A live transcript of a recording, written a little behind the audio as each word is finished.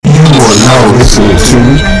listening to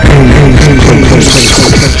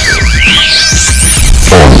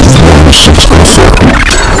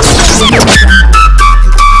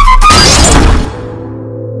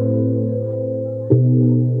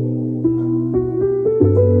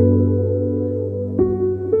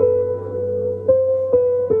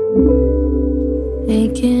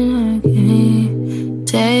Thinking I can't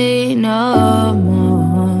take no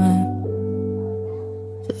more,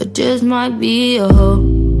 so it just might be a hoe.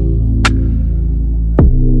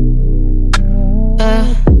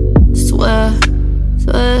 Swear,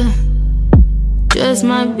 just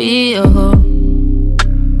might be a hoe.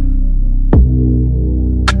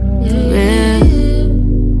 Real.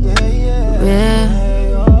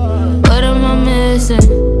 What am I missing?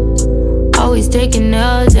 Always taking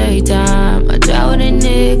L's every time I try with a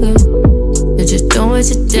nigga. You're just doing what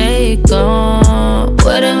you take on.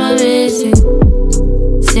 What am I missing?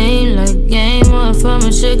 Seem like game on from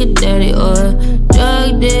a sugar daddy or a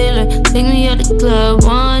drug dealer. Take me out the club,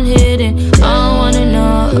 one hit and I don't wanna know.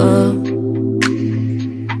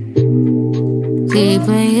 Keep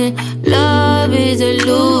playing, love is a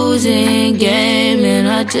losing game, and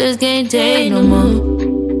I just can't take no more.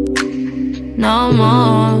 No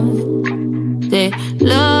more. Say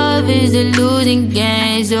love is a losing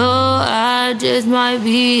game, so I just might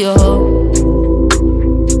be a hoe.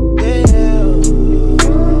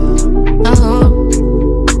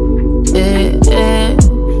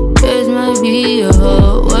 Just might be a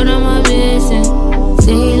hoe. What am I missing?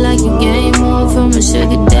 Seem like a game on from a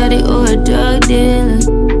sugar daddy or a drug dealer.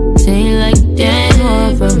 Seem like a game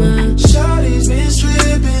on from a Shawty's been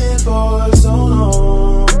slipping for so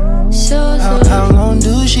long. How long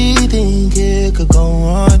do she think it could go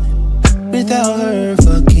on without her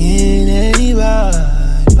fucking anybody?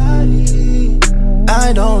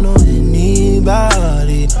 I don't know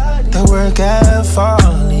anybody that work at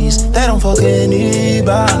Follies, that don't fuck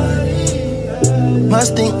anybody.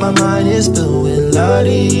 Must think my mind is filled with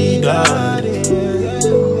la-di-da-di.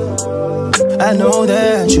 I know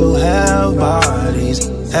that you have bodies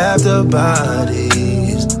after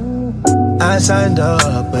bodies. I signed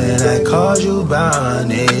up when I called you by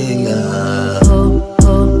nigga.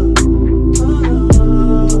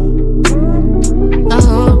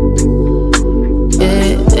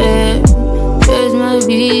 Just might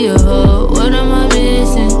be a hoe. What am I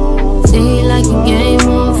missing? Seem like a game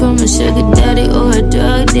on from a sugar daddy or a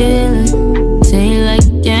drug dealer. Seem like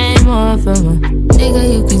a game on from a nigga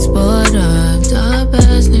you can sport up. Top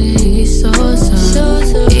ass nigga, he's so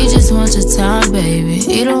soft. He just wants your time, baby.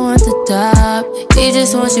 He don't want the top. He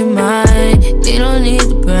just wants your mind. He don't need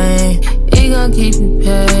the brain. He gon' keep you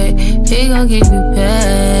paid. He gon' keep you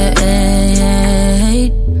paid.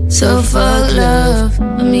 So fuck love.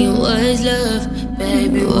 I mean, what is love?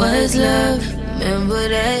 Baby, what is love? Remember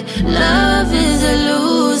that love is a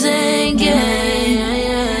losing game.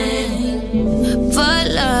 Fuck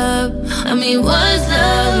love. I mean, what's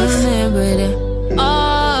love? Remember that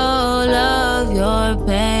all of your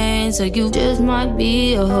pain, so you just might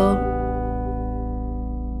be a hoe.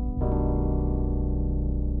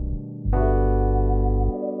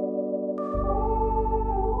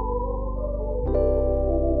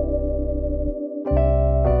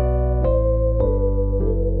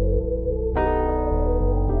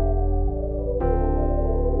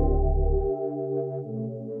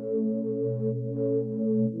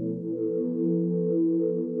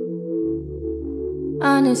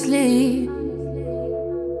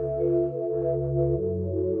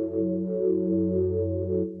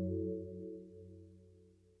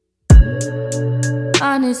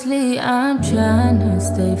 Honestly, I'm trying to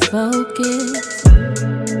stay focused.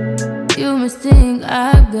 You must think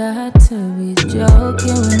I got to be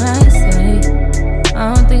joking when I say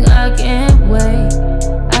I don't think I can wait.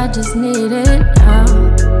 I just need it now.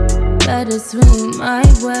 Let it swing my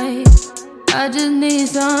way. I just need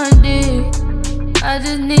some dick. I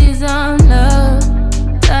just need some love.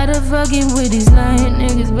 Tired of fucking with these lying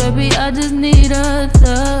niggas, baby. I just need a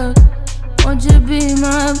thug. Won't you be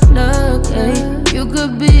my plug, ayy? You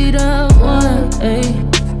could be the one, ayy.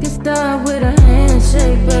 Can start with a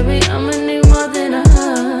handshake, baby. I'ma need more than a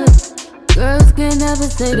hug. Girls can't never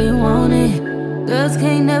say they want it. Girls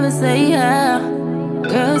can't never say yeah.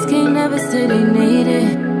 Girls can't never say they need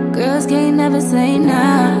it. Girls can't never say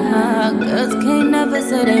nah. Girls can't never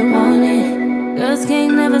say they want it. Girls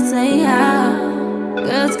can't never say how.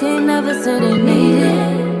 Girls can't never say they need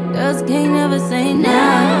it. Girls can't never say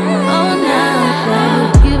now. Oh,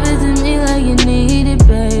 now, baby. Give it to me like you need it,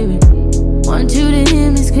 baby. Want you to hear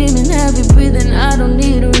me screaming, heavy breathing. I don't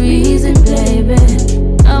need a reason, baby.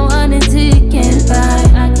 I want it till you can't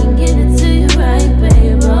fight. I can get it to you right,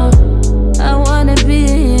 baby.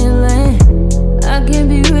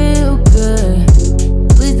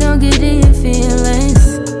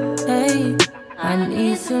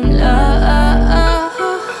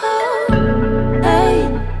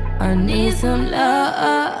 I need some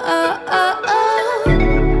love.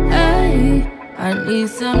 Hey, I need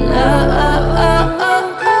some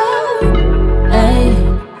love. Hey,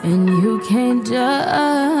 and you can't judge.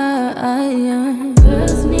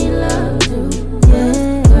 Girls need love too.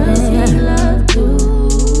 Yeah, girls need love too.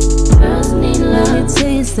 Girls need love. Let me tell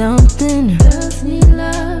you something. Girls need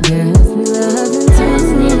love. Girls need love. Girls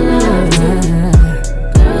need love.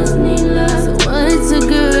 Girls need love. So what's a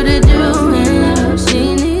girl to do?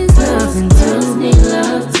 She needs love and girls need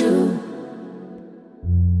love too.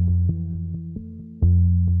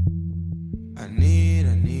 I need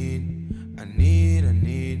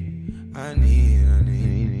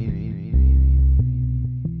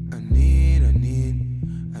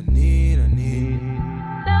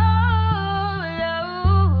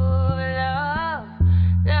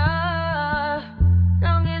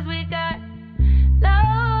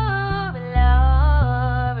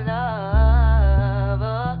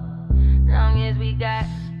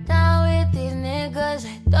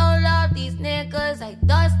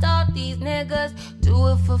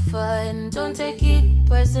fun. Don't take it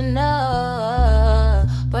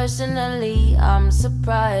personally, I'm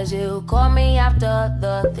surprised you call me after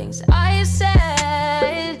the things I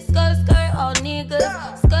said. Skirt, skirt, all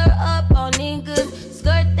niggas. Skirt up, all niggas.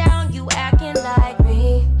 Skirt down, you acting like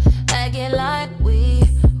me. Acting like we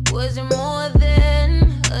wasn't more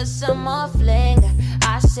than a summer fling.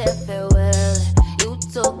 I said farewell, you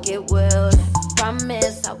took it well.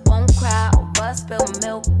 Promise I won't cry over spilled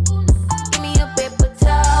milk. Give me a paper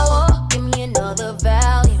towel, give me another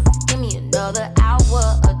volume, give me another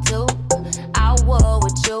hour or two, hour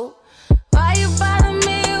with you. Why you bother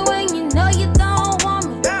me when you know you don't want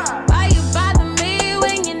me? Why you bother me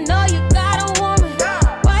when you know you got a woman?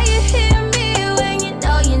 Why you hit me when you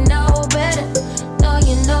know better? Know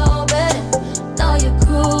you know better, know your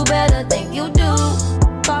crew better than you do.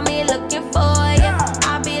 Call me looking for ya,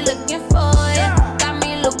 I be looking for ya. Got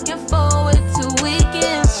me looking forward to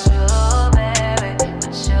weekends.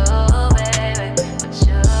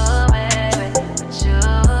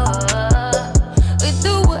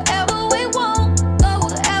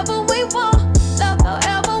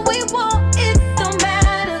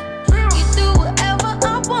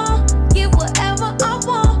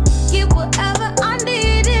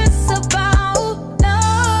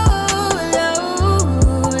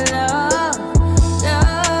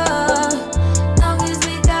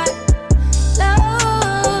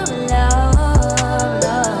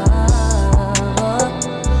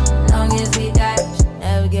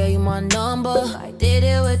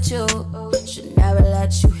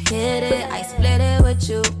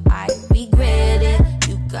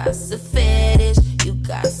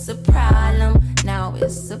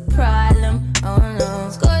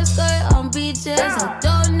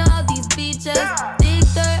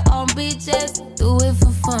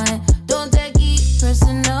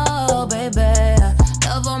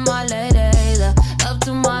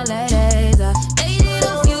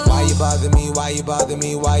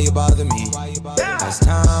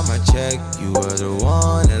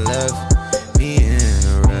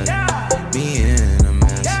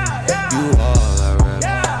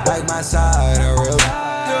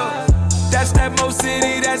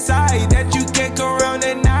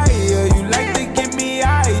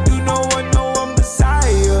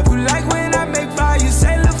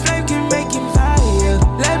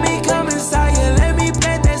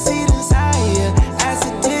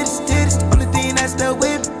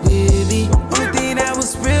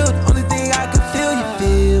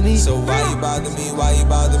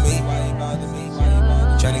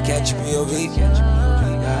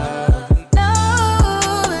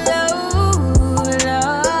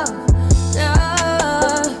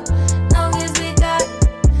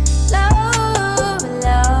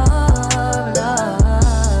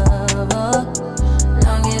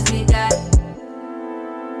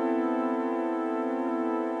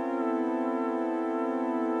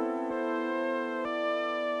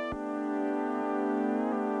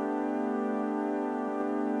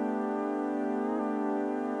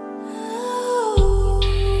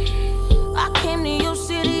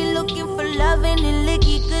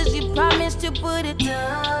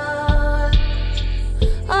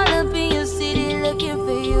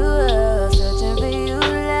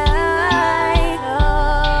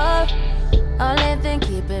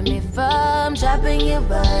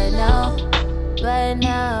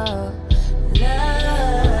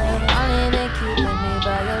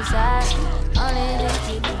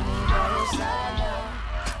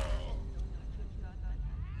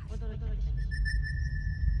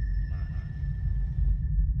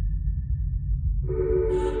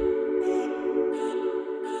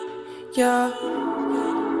 Yeah.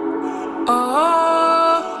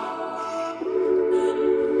 Oh.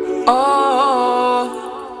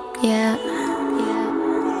 Oh. Yeah.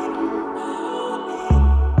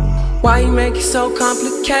 Why you make it so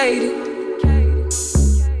complicated?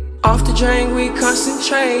 Off the drain, we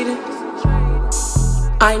concentrating.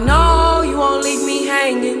 I know you won't leave me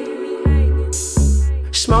hanging.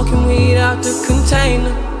 Smoking weed out the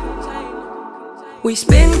container. We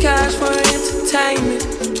spend cash for entertainment.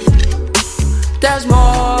 There's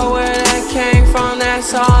more where that came from,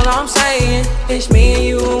 that's all I'm saying. It's me and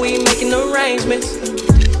you and we making arrangements.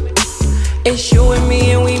 It's you and me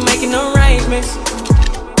and we making arrangements.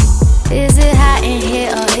 Is it hot in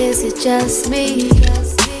here or is it just me?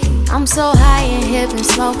 I'm so high in here, been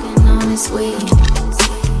smoking on this weed.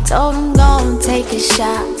 Told him go and take a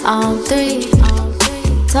shot on 3.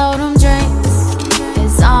 Told him drinks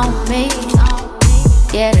is on me.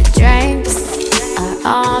 Yeah, the drinks are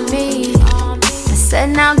on me. I said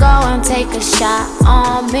now go and take a shot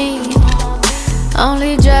on me.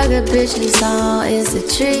 Only drug a bitch is on is the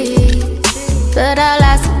tree. But I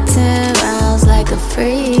lasted 10 rounds like a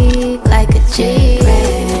freak, like a G.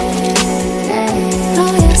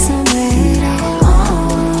 Oh yes, I'm ready. I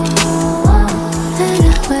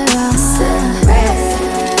know where I'm ready.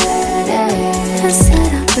 I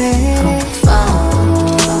said I'm ready.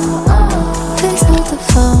 Please hold the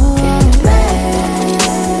phone.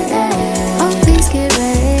 Oh, please get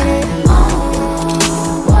ready.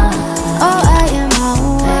 Oh, I am on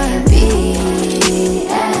one.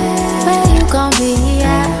 Where you gon' be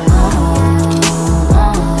at?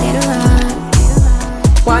 Later on.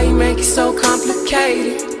 Why you make it so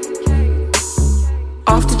complicated?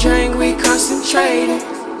 Off the drain, we concentrating.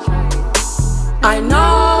 I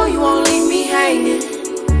know you won't leave me hanging.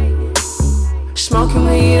 Smoking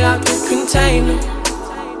weed out the container.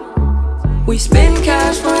 We spend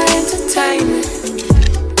cash for entertainment.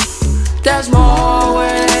 There's more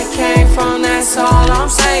where that came from, that's all I'm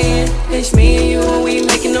saying. It's me and you and we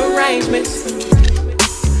making arrangements.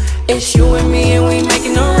 It's you and me and we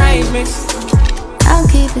making arrangements. I'll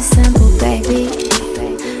keep it simple, baby.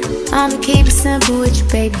 I'ma keep it simple with you,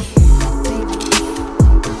 baby.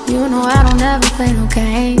 You know I don't ever play no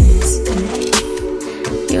games.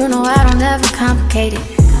 You know I don't ever complicate it.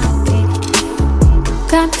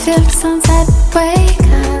 Got me feeling some type of way.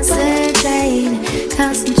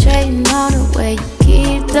 Concentrating on the way you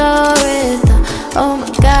keep the rhythm. Oh my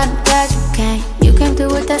God, I'm glad you came. You came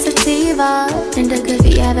through with that sativa. And that could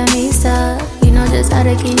be having me stuck. You know just how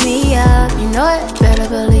to keep me up. You know it, better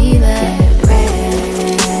believe it. Get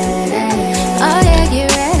ready. Oh yeah,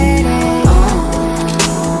 get ready.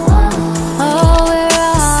 Oh, we're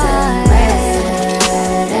all ready.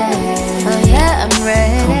 Oh yeah, I'm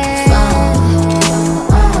ready.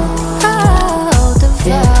 Hold the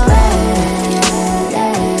phone.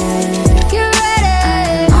 Get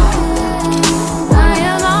ready. I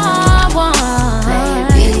am on one.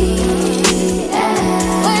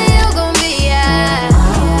 Where you gon' be at?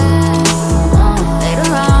 Later on, later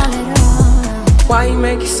on. Why you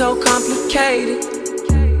make it so complicated?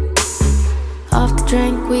 Off the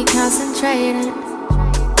drink, we concentrating.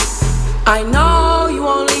 I know you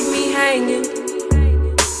won't leave me hanging.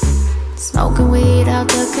 Smoking weed out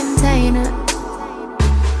the container.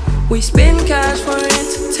 We spend cash for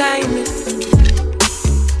entertainment.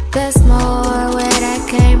 There's more where that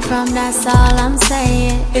came from, that's all I'm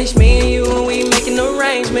saying. It's me and you and we making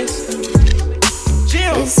arrangements.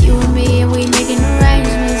 It's you and me and we making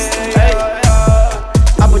arrangements. Hey,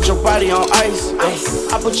 I put your body on ice.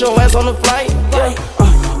 I put your ass on the flight.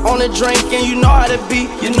 On the drink and you know how to be.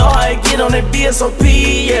 You know how to get on that BSOP,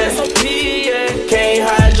 yeah. Can't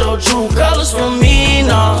hide your true colors from me,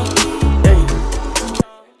 no. Hey,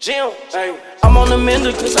 Jim, hey, I'm on the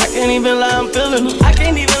mender cause I can't even lie, I'm feeling her. I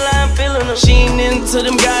can't even lie, I'm feeling her. She ain't into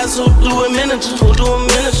them guys who do a miniature,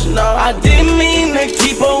 no. I didn't mean to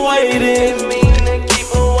keep her waiting.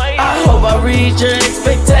 I hope I reach your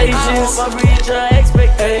expectations.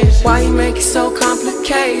 Why you make it so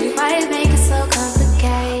complicated? Why you make it so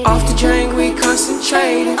complicated? Off the drink, we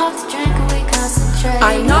concentrating. Off the drink and we concentrate.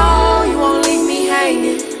 I know you won't leave me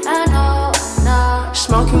hanging. I know.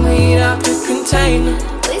 Smoking weed out the container.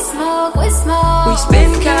 We smoke, we smoke. We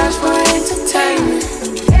spend cash for entertainment.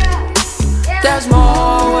 There's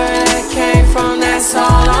more where that came from, that's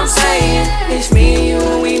all I'm saying. It's me and you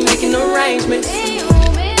and we making arrangements.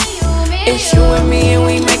 It's you and me and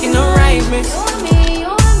we making arrangements.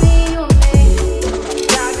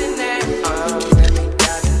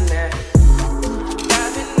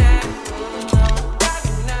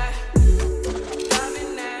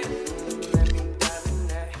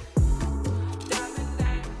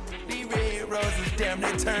 damn,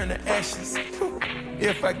 they turn to ashes.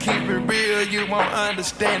 If I keep it real, you won't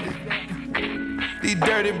understand it. These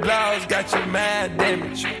dirty blogs got your mind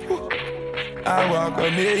damaged. I walk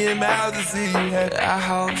 1,000,000 miles to see you happy. I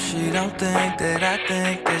hope she don't think that I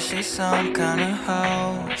think that she's some kind of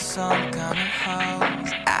hoe, some kind of hoe.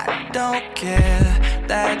 I don't care,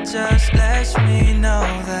 that just lets me know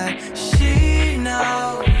that she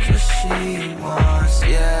knows what she wants,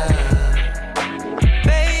 yeah.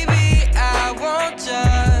 Baby, I won't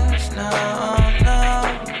judge, no, no,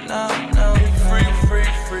 no, no.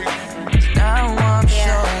 Free. Now I'm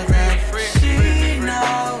sure that she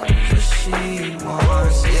knows what she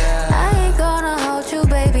wants, yeah. I ain't gonna hold you,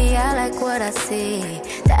 baby, I like what I see.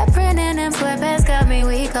 That printing and sweatpants got me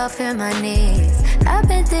weak off in my knees. I've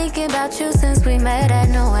been thinking about you since we met, had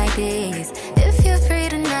no IDs. If you're free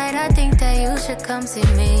tonight, I think that you should come see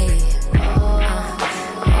me.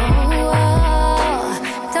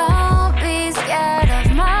 Don't be scared of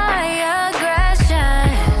my aggression.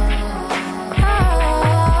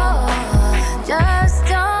 Just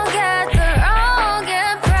don't get the wrong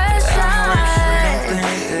impression.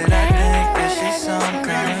 I think that she's some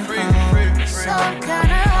kind of hoe, Some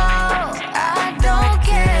kind of hoe. I don't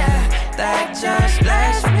care, that just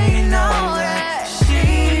lets me know that she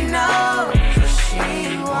knows what she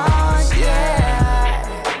wants, yeah.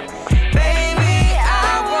 Baby,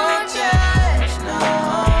 I won't judge, no,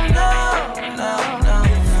 no, no, no.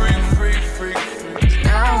 Free.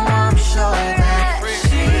 Now I'm sure that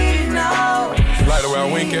she knows Like the way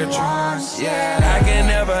I wink at you. wants, yeah. I can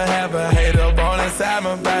never have a hater born inside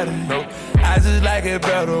my body. Nope. I just like it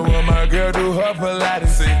better when my girl do her Pilates.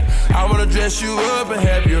 See, I wanna dress you up and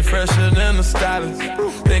have you fresher than the stylist.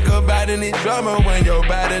 Think about any drama when your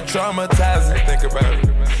body traumatizing. Think about it.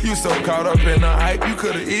 You so caught up in the hype, you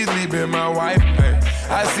could've easily been my wife. Hey,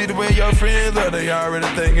 I see the way your friends are, they already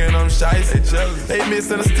thinking I'm shite. They jealous. They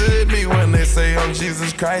misunderstood me when they say I'm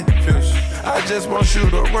Jesus Christ. I just want you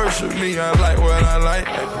to worship me, I like what I like.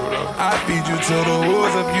 I feed you to the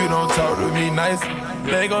wolves if you don't talk to me nice.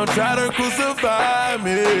 They gon' try to crucify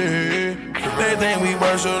me. They think we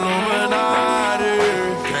worship Illuminati.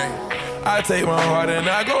 I take my heart and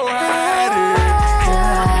I go hide it.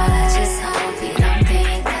 I just hope you don't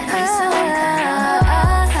think that I'm some kind of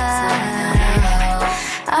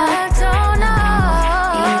I don't know.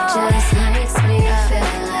 He just makes me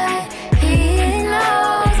feel like he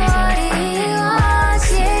knows what he wants,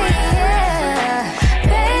 yeah.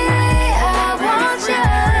 Baby, I want you.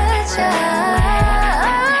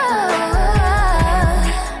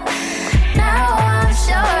 Now I'm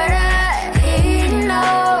sure that he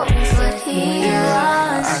knows what he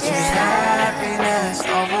wants, I choose happiness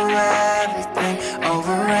over everything,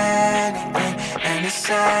 over anything, and it's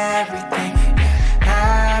everything.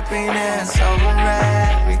 Happiness over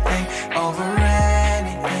everything, over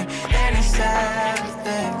anything, and it's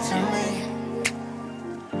everything to me.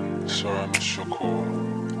 Sorry I missed your call.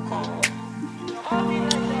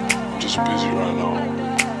 I'm just busy right now.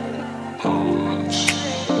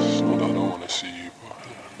 Not that I don't wanna see you, but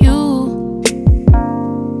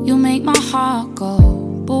You make my heart go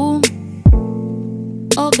boom.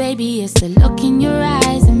 Oh baby, it's the look in your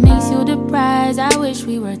eyes that makes you the prize. I wish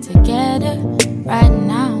we were together right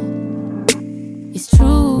now. It's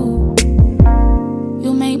true,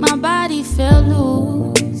 you make my body feel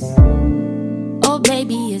loose. Oh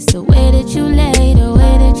baby, it's the way that you lay, the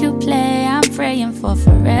way that you play. I'm praying for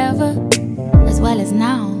forever as well as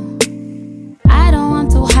now. I don't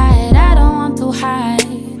want to hide, I don't want to hide.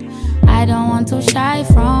 I don't want to shy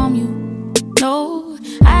from you. No,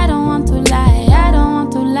 I don't want to lie, I don't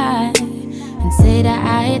want to lie and say that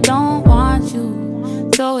I don't want you.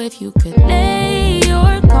 So if you could lay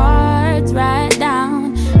your cards right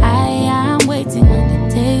down, I am waiting on the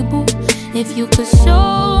table. If you could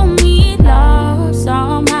show me love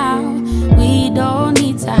somehow, we don't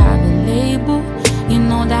need to have a label. You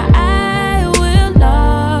know that I will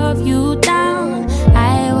love you down.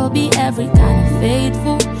 I will be every kind of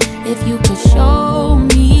faithful. If you could show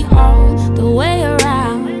me all the way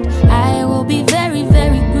around, I will be very,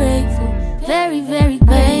 very grateful. Very, very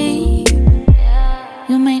grateful.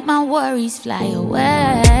 You make my worries fly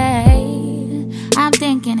away. I'm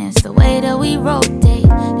thinking it's the way that we rotate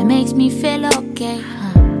that makes me feel okay.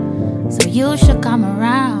 So you should come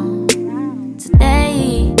around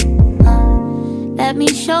today. Let me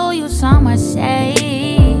show you somewhere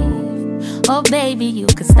safe. Oh baby, you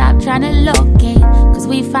can stop trying to locate, cause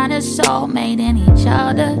we found a soulmate in each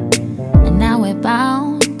other, and now we're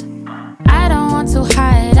bound. I don't want to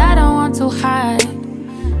hide, I don't want to hide.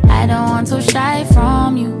 I don't want to shy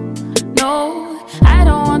from you. No, I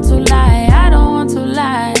don't want to lie, I don't want to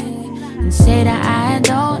lie and and say that I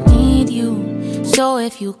don't need you. So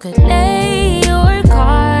if you could lay your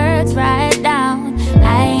cards right down,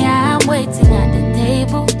 I am waiting at the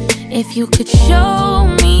table. If you could show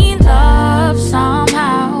me love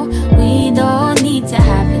somehow, we don't need to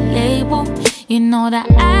have a label. You know that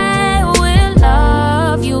I will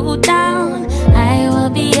love you down. I will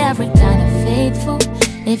be every kind of faithful.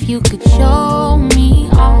 If you could show me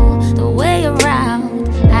all the way around,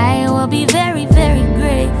 I will be very, very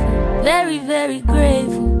grateful. Very, very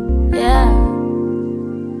grateful, yeah.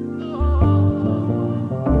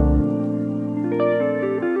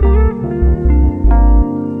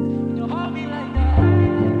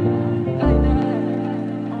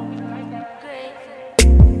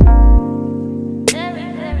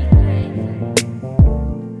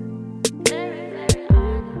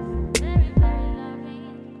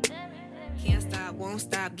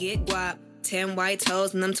 Get guap, 10 white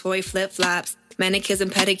toes and them Tory flip-flops. Manicures and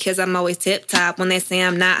pedicures, I'm always tip-top. When they say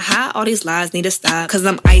I'm not hot, all these lies need to stop. Cause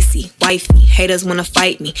I'm icy, wifey, haters wanna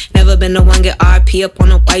fight me. Never been the one get RP up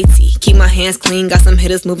on a whitey. Keep my hands clean, got some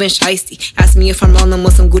hitters moving shiesty. Ask me if I'm rolling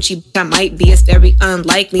with some Gucci, I might be. It's very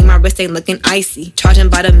unlikely, my wrist ain't looking icy. Charging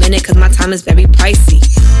by the minute cause my time is very pricey.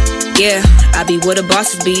 Yeah, I be where the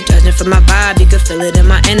bosses be. Judging from my vibe, you can feel it in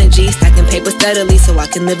my energy. Stacking paper steadily so I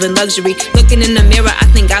can live in luxury. Looking in the mirror, I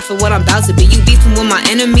thank God for what I'm about to be. You beefing with my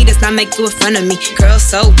enemy, does not make you a friend of me. Girl,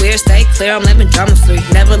 so weird, stay clear, I'm living drama free.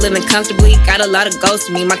 Never living comfortably, got a lot of goals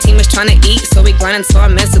to me. My team is trying to eat, so we grinding so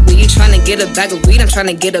immensely. You trying to get a bag of weed, I'm trying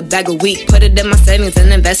to get a bag of wheat. Put it in my savings and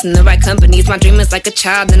invest in the right companies. My dream is like a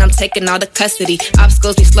child, and I'm taking all the custody.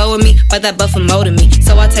 Obstacles be slowing me, but that buffer molding me.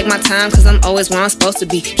 So I take my time, cause I'm always where I'm supposed to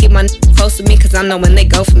be. Keep my close to me, cause I know when they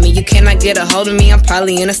go for me. You cannot get a hold of me, I'm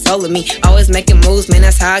probably in a soul of me. Always making moves, man,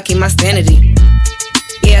 that's how I keep my sanity.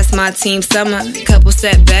 Yeah, it's my team summer. Couple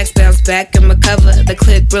setbacks, bounce back and recover. The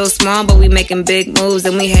clip real small, but we making big moves.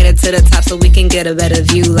 And we headed to the top so we can get a better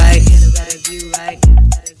view like.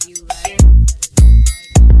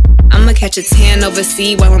 I'ma catch a tan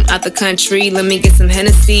overseas while I'm out the country. Let me get some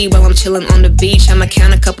Hennessy while I'm chilling on the beach. I'ma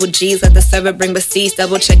count a couple G's, let the server bring receipts.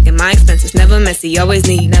 Double checking my expenses, never messy, always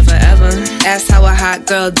neat, never ever. Ask how a hot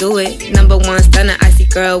girl do it. #1 stunner, icy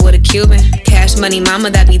girl with a Cuban. Cash money mama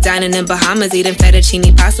that be dining in Bahamas. Eating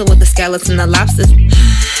fettuccine pasta with the scallops and the lobsters.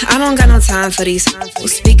 I don't got no time for these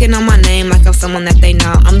who's speaking on my name like I'm someone that they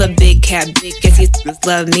know. I'm the big cat, big guess you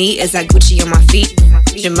love me. Is that Gucci on my feet?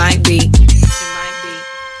 You might be.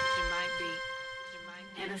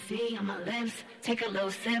 Hennessy on my lips, take a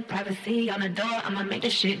little sip. Privacy on the door, I'ma make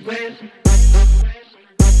this shit grip.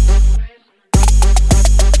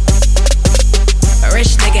 A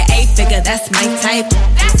rich nigga, 8-figure, that's my type.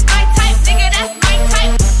 That's my type, nigga, that's my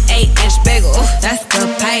type. 8-inch bagel, that's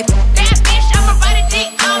good pipe. Bad bitch, I'ma ride a dick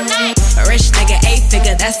all night. A rich nigga,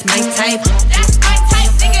 8-figure, that's my type. That's my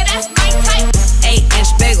type, nigga, that's my type.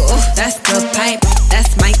 8-inch bagel, that's good pipe.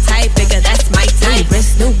 That's my type, nigga, that's my type. New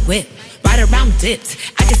wrist, new whip, right around dipped.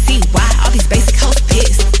 I can see why all these basic hoes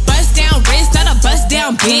pissed. Bust down wrist, not a bust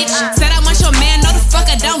down bitch. Said I want your man, no the fuck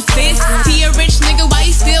I don't fit. See a rich nigga, why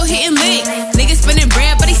he still hitting licks? Nigga spinning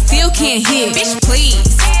bread, but he still can't hit. Bitch, please.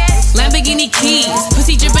 Lamborghini keys,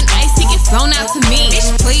 pussy dripping ice, he get flown out to me.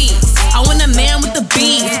 Bitch, please. I want a man with the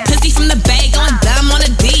bees, pussy from the bag, going dumb on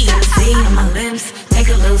a D. Hennessy on my lips, take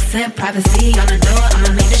a little sip. Privacy on the door,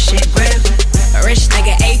 I'ma make this shit grip. A rich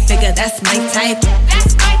nigga, 8-figure, that's my type.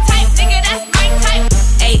 That's my type, nigga, that's my type.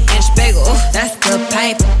 8-inch bagel, that's good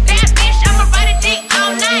pipe. Bad bitch, I'ma ride a dick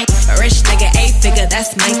all night. A rich nigga, 8-figure,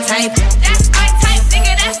 that's my type. That's my type,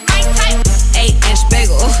 nigga, that's my type. 8-inch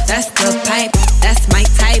bagel, that's good pipe. That's my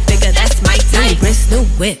type, nigga, that's my type. New wrist, new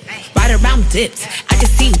whip, right around dipped. I can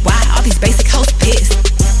see why all these basic hoes pissed.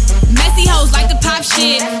 Messy hoes like to pop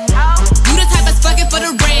shit. You the type that's fucking for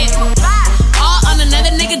the rent. All on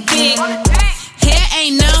another nigga dick. Hair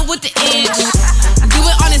ain't none with the inch. Do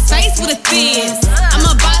it on his face with a fizz. I'm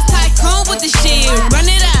a boss tycoon with the shit. Run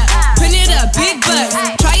it up, print it up, big bucks.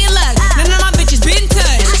 Try your luck, none of my bitches been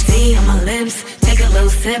touched. See on my lips, take a little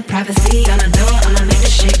sip. Privacy on the door, I'ma make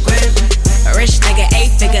this shit grip. A rich nigga,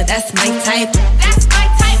 8-figure, that's my type. That's my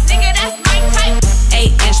type, nigga, that's my type.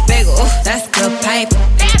 8-inch bagel, that's good pipe.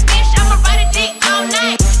 Bad bitch, I'ma ride a dick all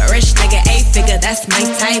night. A rich nigga, 8-figure, that's my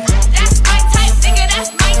type. That's my type, nigga, that's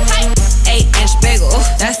my type. 8-inch bagel,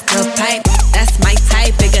 that's good pipe. That's my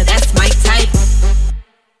type, nigga, that's my type.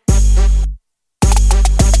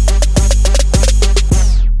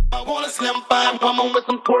 I want a slim fine woman with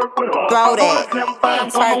some pork. Throw that,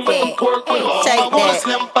 twerk that, shake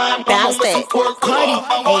that, bounce that. Cardi,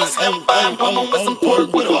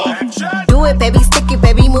 do it, baby, stick it,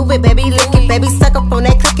 baby, move it, baby, lick it, baby, suck up on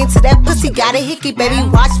that click into that pussy, got a hickey, baby,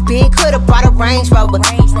 watch big, coulda brought a Range Rover.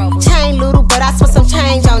 Chain little, but I spent some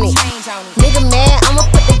change on it. Nigga mad, I'ma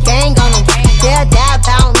put the gang on him. They'll die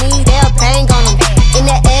about me, they'll bang on him. In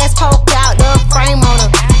that ass poke out, the frame on him.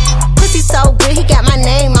 Pussy so good, he got my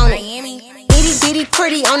name on it. Itty bitty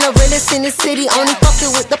pretty, on the realest in the city. Only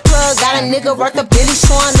fucking with the plug, got a nigga worth a billy.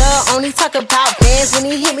 Showing love, only talk about bands. When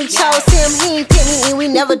he hit me, chose him, he ain't pick me, and we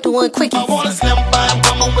never doing quickies. I want a slim fine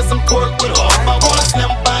woman with some pork with her. I want a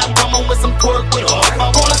slim fine woman with some pork with her.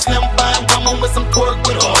 I want a slim fine woman with some pork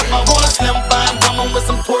with her. I want a slim fine woman with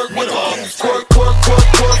some pork with her. Pork, pork, pork,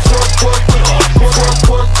 pork, pork, pork with her. Pork,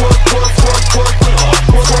 pork, pork, pork, pork, pork with her.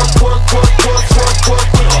 Pork, pork, pork, pork, pork, pork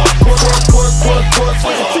with her. Pork, pork, pork, pork, pork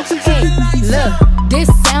with her. Look, this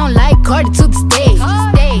sound like Cardi to the stage.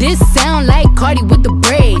 This sound like Cardi with the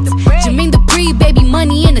braids. Jermaine Dupri, baby,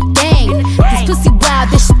 money in a thing. This pussy wild,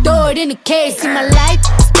 this shit stored in a cage. See my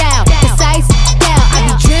lifestyle, it's ice down. I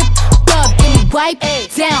be dripped up, get me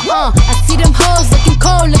wiped down. I see them hoes looking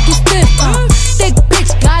cold, looking stiff. Thick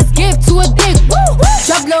bitch, God's gift to a dick.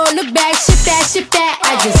 Drop low, look back, shit that, shit that.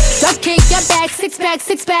 I just drop kick, your back, six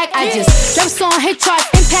pack. I just drop song, hit charts,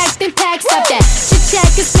 impact, stop that. Shit check,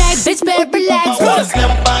 it's snack, bitch, better relax. I want a slim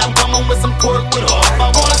fine woman with some pork with her. I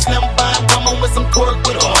want a slim fine woman with some pork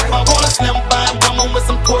with her. I want a slim fine woman with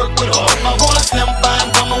some pork with her. I want a slim fine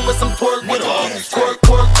woman with some pork with her. Pork,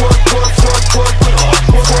 pork, pork, pork, pork, pork with her.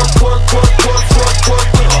 Pork, pork, pork, pork, pork, pork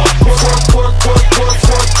with her. Pork, pork, pork, pork,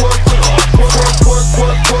 pork, pork with her. Pork, pork,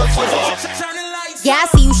 pork, pork with her. Yeah, I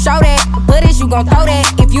see you show that, but is you gon' throw that?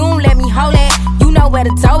 If you don't let me hold that, you know where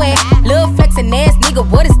to tow it. Lil' flexin' ass nigga,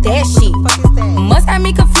 what is that shit? Must have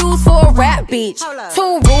me confused for a rap bitch.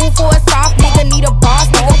 Too rude for a soft nigga, need a boss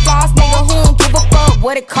nigga, floss nigga. Who don't give a fuck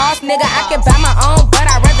what it cost, nigga? I can buy my own, but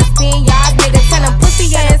I'd rather spend y'all's niggas. Tell them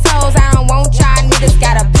pussy assholes, I don't want y'all niggas.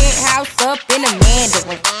 Got a penthouse up in the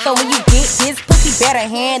Mandarin. So when you get this pussy, better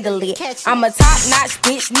handle it. I'm a top-notch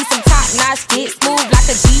bitch, need some top-notch shit. Smooth like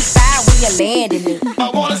a G5 when you're landing it. I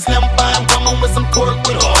want a slim fine woman with some pork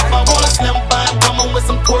with her. I want a slim fine woman with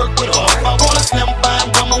some pork with her. I want a slim fine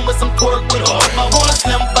woman with some pork with her. I want a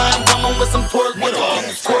slim fine woman with some pork with her.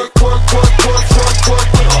 Pork, pork, pork, pork, pork, pork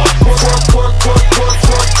with her. Pork, pork, pork, pork,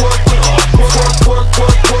 pork, pork with her. Pork, pork,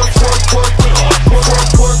 pork, pork, pork, pork with her. Pork,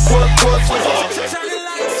 pork, pork, pork with her.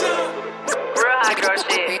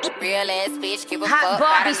 Real ass bitch, give a Hot fuck.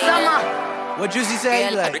 Barbie Summer. What Juicy say?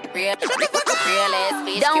 Real ass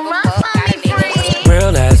bitch, Don't give a run fuck. from me, free.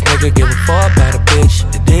 Real ass nigga, give a fuck about a bitch.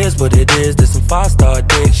 It is what it is, this some 5-star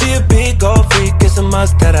dick. She a big gold freak, it's a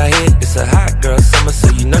must that I hit. It's a hot girl summer, so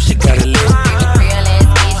you know she got it lit. Real ass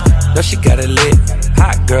bitch, Know she got it lit.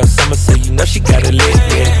 Hot girl summer, so you know she got it lit.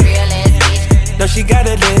 Yeah. real ass bitch. Know she got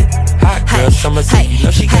it lit. Hot girl summer, so you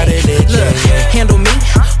know she got it lit. Look, Yeah. handle me?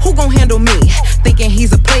 Who gon' handle me? Thinking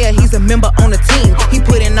he's a player, he's a member on the team. He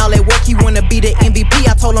put in all that work, he wanna be the MVP.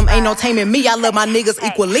 I told him ain't no taming me, I love my niggas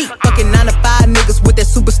equally. Fucking 9 to 5 niggas with that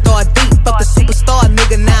superstar beat. Fuck the superstar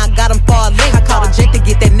nigga, now I got him far link. I called a Jake to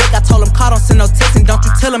get that nigga, I told him call, don't send no text. And don't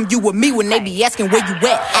you tell him you with me when they be asking where you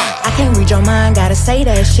at. I can't read your mind, gotta say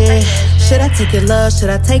that shit. Should I take your love, should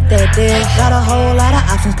I take that dick? Got a whole lot of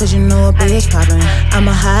options, cause you know a bitch poppin'. I'm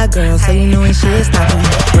a high girl, so you know when shit's stoppin'.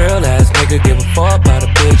 Real ass nigga, give a fuck about a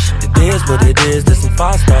bitch. It is what it is, this some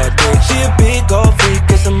 5-star dick. She a big gold freak,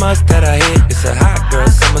 it's a must that I hit. It's a hot girl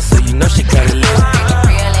summer, so you know she got it lit.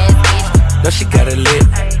 Real ass bitch, Know she got it lit.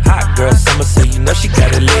 Hot girl summer, so you know she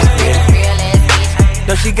got it lit. Yeah. real ass bitch.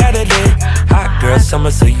 Know she got it lit. Hot girl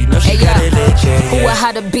summer, so you know she got it lit. Yeah, Who a yeah.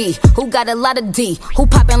 how to be? Who got a lot of D? Who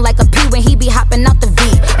poppin' like a P when he be hopping out the V?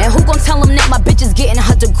 And who gon' tell him that my bitch is getting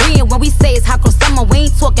her degree? And when we say it's hot girl summer, we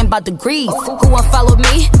ain't talking about degrees. Who won't follow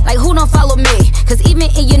me? Like who don't follow me? Cause even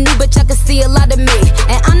in your new bitch, I can see a lot of me.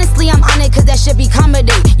 And honestly, I'm on it cause that shit be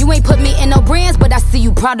comedy. You ain't put me in no brands, but I see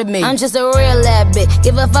you proud of me. I'm just a real ass bitch.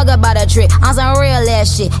 Give a fuck about a trick. I'm some real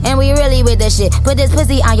ass shit. And we really with this shit. Put this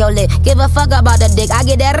pussy on your lip. Give a fuck about the dick. I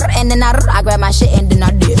get that and then I grab my shit and then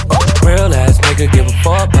I dip. Real ass nigga, give a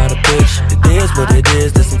fuck about a bitch. It is what it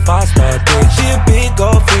is, this some 5-star dick. She a big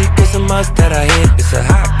gold freak, it's a must that I hit. It's a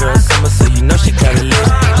hot girl summer, so you know she got it lit.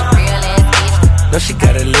 Real ass bitch, Know she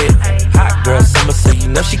got it lit. Hot girl summer, so you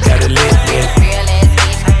know she got it lit. Yeah. real ass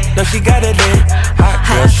bitch. Know she got it lit. Hot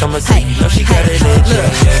girl summer, so you know she got it lit. Look,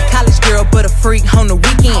 Yeah, yeah. college girl, but a freak on the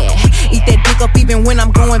weekend. Eat that dick up even when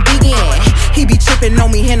I'm going vegan. He be tripping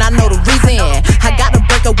on me and I know the reason. I gotta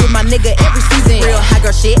break up with my nigga every season. Real high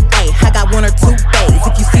girl shit, ayy. I got 1 or 2 days.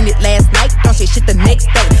 If you seen it last night, don't ratchet shit the next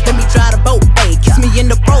day. Let me drive the boat, ayy. Kiss me in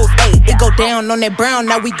the pros, ayy. It go down on that brown,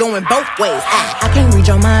 now we going both ways. I can't read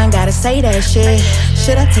your mind, gotta say that shit.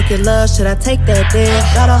 Should I take your love, should I take that dick?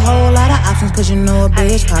 Got a whole lot of options, cause you know a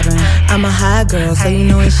bitch poppin'. I'm a high girl, so you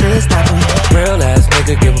know ain't shit stoppin'. Real ass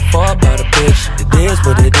nigga, give a fuck about a bitch. It is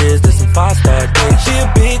what it is, this some 5-star dick. She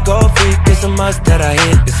a big gold freak, it's a must that I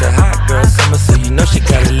hit. It's a hot girl summer, so you know she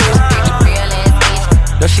got it lit.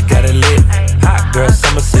 Know she got it lit. Hot girl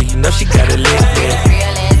summer, so you know she got it lit,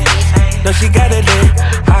 yeah. Know she got it lit.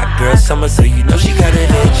 Hot girl summer, so you know she got it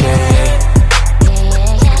lit, yeah.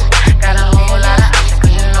 Got a whole lot of options,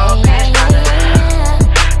 cause you know a bitch got it lit.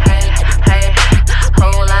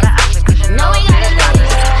 Whole lot of options, cause you know a bitch got it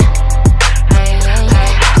lit.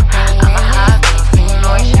 I'm a hot girl, so you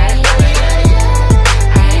know she got it lit.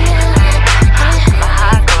 I'm a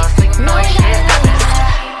hot girl, so you know she got it lit.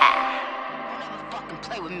 Fucking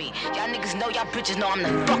play with me. Y'all niggas know, y'all bitches know I'm the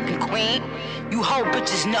fucking queen. You hoe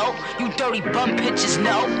bitches know, you dirty bum bitches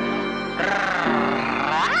know.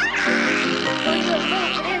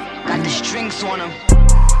 Got the strings on them.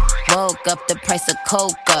 Woke up, the price of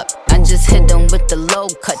coke up. I just hit them with the low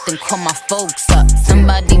cut, then call my folks up.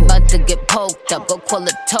 Somebody about to get poked up, go call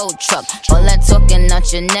a tow truck. All that talking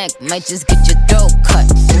out your neck might just get your throat cut.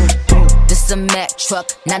 This a Mack truck,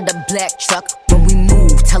 not a black truck. When we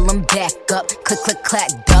move, tell them back up. Click, click, clack,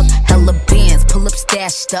 duck. Hella bands, pull up,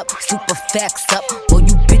 stashed up. Super facts up. All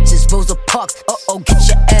you bitches, Rosa Parks. Uh-oh, get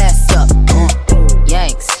your ass up.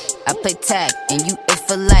 Yikes, I play tag and you it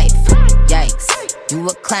for life. Yikes, you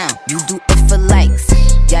a clown, you do it for likes.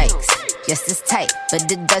 Yikes, yes it's tight, but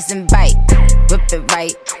it doesn't bite. Rip it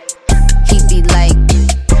right, he be like,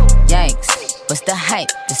 yikes, what's the hype?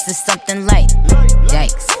 This is something light.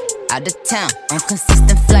 Yikes, out of town on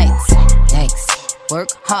consistent flights. Yikes, work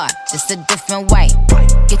hard, just a different way.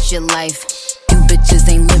 Get your life, you bitches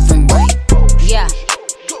ain't living right. Yeah,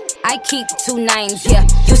 I keep 2 9s, yeah.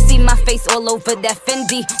 You see my face all over that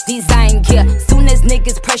Fendi design, yeah. Soon as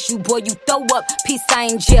niggas press you, boy, you throw up peace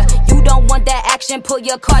signs, yeah. You don't want that action, pull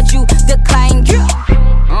your card, you decline, yeah.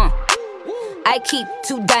 I keep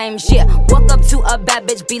 2 dimes, yeah. Walk up to a bad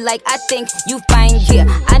bitch, be like, I think you fine, yeah.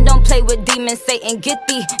 I don't play with demons, Satan, get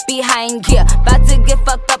thee behind, yeah. About to get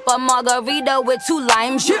fucked up a margarita with 2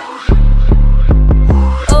 limes, yeah.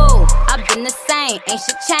 Ooh, I've been the same, ain't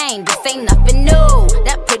shit changed, this ain't nothing new.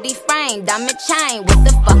 That pretty frame, diamond chain, what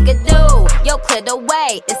the fuck it do? Yo, clear the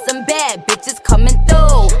way, it's some bad bitches coming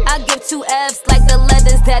through. I give 2 F's like the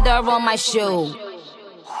letters that are on my shoe.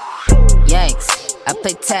 Yikes, I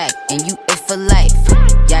play tag and you it for life.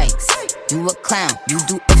 Yikes, you a clown, you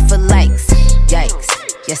do it for likes. Yikes,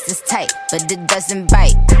 yes it's tight, but it doesn't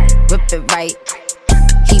bite. Rip it right,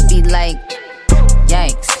 he be like,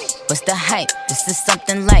 yikes, what's the hype? This is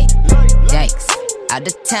something light. Yikes, out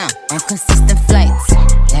of town on consistent flights.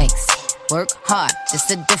 Yikes, work hard, just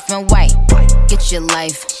a different way. Get your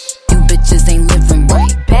life, you bitches ain't living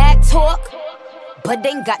right. Bag talk, but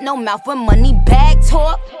ain't got no mouth when money bag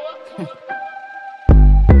talk.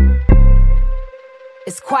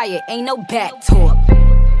 It's quiet, ain't no back talk.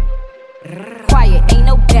 Quiet, ain't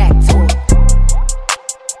no back talk.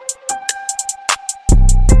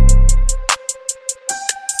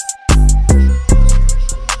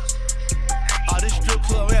 Oh, this strip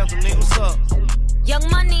club anthem, nigga, what's up? Young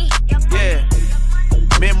Money. Yeah.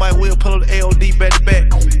 Me and Mike Will pull up the AOD back to back.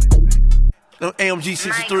 Them AMG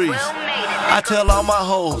 63s. I tell all my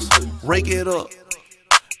hoes, rake it up,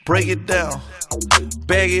 break it down,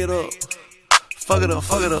 bag it up. Fuck it up,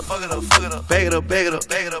 fuck it up, fuck it up, fuck it up. Bag it up, bag it up,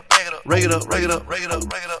 bag it up, bag it up. Rake it up, rake it up, rake it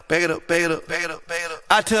up, rake it up. Bag it up, bag it up, bag it up, bag it up.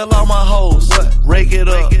 I tell all my hoes, rake it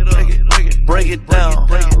up, break it down,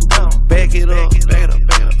 bag it up, bag it up, bag it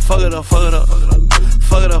up. Fuck it up, fuck it up,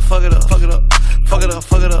 fuck it up, fuck it up, fuck it up, fuck it up,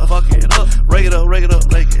 fuck it up, fuck it up. Rake it up, rake it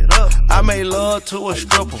up, rake it up. I made love to a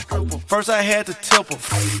stripper. First I had to tip her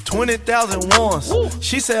 20,000 once.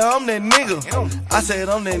 She said I'm that nigga. I said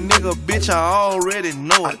I'm that nigga, bitch. I already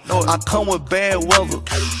know it. I come with bad weather.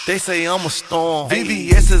 They say I'm a storm.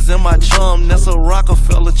 VVS is in my chum. That's a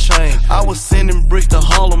Rockefeller chain. I was sending bricks to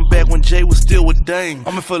Harlem back when Jay was still with Dame.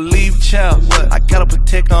 I'm in for leave child. I got a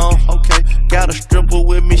protect on. Okay. Got a stripper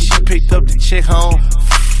with me. She picked up the check home.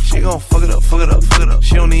 She gon' fuck it up, fuck it up, fuck it up.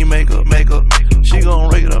 She don't need makeup, makeup. She gon'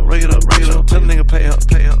 rake it up, rake it up, rake it up. Tell the nigga pay up,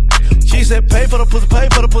 pay up. She said pay for the pussy, pay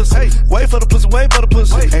for the pussy. Hey, wait for the pussy, wait for the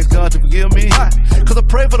pussy. Ask God to forgive me, cause I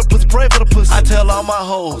pray for the pussy, pray for the pussy. I tell all my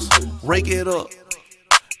hoes, rake it up,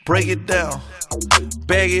 break it down,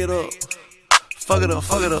 bag it up. Fuck it up,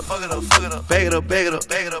 fuck it up, fuck it up, fuck it up. Bag it up, bag it up,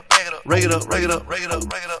 bag it up, bag it up. Rake it up, rake it up, rake it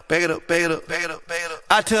up, rake it up. Bag it up, bag it up, bag it up, bag it up.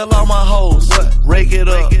 I tell all my hoes, rake it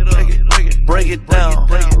up, break it down,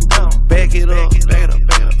 back it up,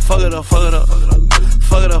 fuck it up, fuck it up,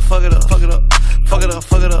 fuck it up, fuck it up, fuck it up, fuck it up,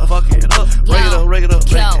 fuck it up, fuck it up, break it up, break it up,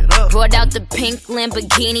 break it up. Brought out the pink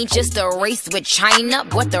Lamborghini just a race with China.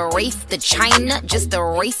 What the race to China? Just a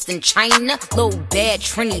race in China. Little bad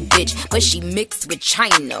Trini bitch, but she mixed with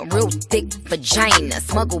China. Real thick vagina,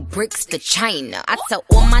 smuggle bricks to China. I tell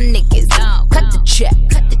all my niggas, cut the check,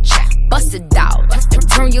 bust it out,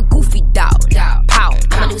 turn your goofy dog, pow.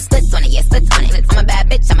 I'ma do splits on it, yeah, splits on it. I'm a bad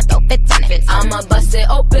bitch, I'ma throw fits on it. I'ma bust it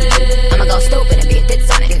open, I'ma go stupid and be a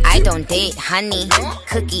fits on it. I don't date honey,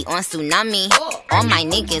 cookie on tsunami. All my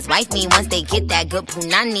niggas wife me once they get that good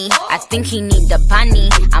punani. I think he need the bunny,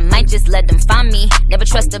 I might just let them find me. Never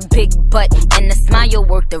trust a big butt and a smile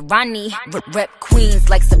worth the Ronnie. Rep queens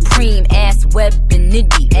like Supreme, ass Web and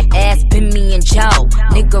Nitty, ass been me and Joe.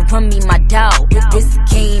 Nigga run me my dough. This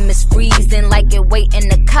game is freezing like it waiting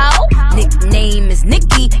to cow. Nickname is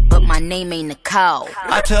Nikki, but my name ain't Nicole.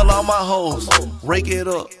 I tell all my hoes, rake it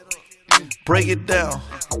up, break it down,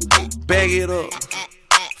 bag it up.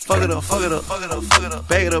 Fuck it up, fuck it up, fuck it up, fuck it up,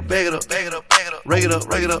 bag it up, bag it up, bag it up, bag it up, rake it up,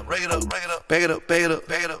 rake it up, rake it up, rake it up, bag it up, bag it up,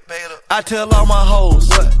 bag it up, bag it up. I tell all my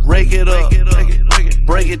hoes, rake it up,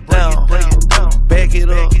 break it down, bag it up, bag it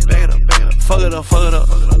up, bag it up, fuck it up, fuck it up,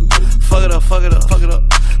 fuck it up, fuck it up, fuck it up,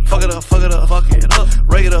 fuck it up, fuck it up, fuck it up,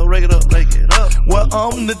 rake it up, rake it up, rake it up. Well,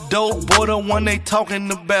 I'm the dope boy, the one they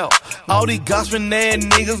talking about. All these gossiping ass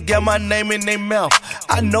niggas got my name in their mouth.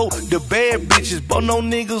 I know the bad bitches, but no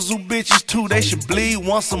niggas who bitches too. They should bleed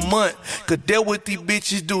once a month, cause that what these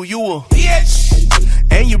bitches do. You a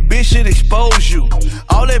bitch, and your bitch should expose you.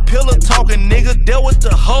 All that pillow talking, nigga, that what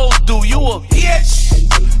the hoes do. You a bitch.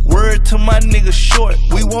 Word to my nigga Short,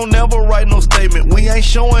 we won't never write no statement. We ain't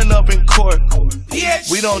showing up in court.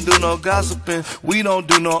 Bitch. We don't do no gossiping, we don't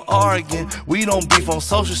do no arguing. We don't beef on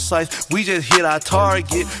social sites, we just hit our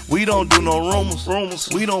target. We don't do no rumors,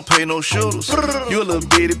 we don't pay no shooters. You a little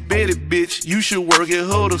bitty bitch, you should work at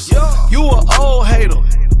Hooters. You a old hater,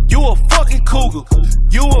 you a fucking cougar.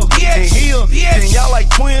 You a and he a, and y'all like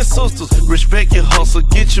twin sisters. Respect your hustle,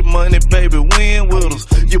 get your money, baby, win with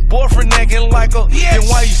us. Your boyfriend acting like a, then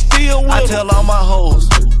why you still with I tell all my hoes,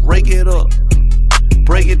 rake it up,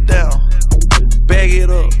 break it down, bag it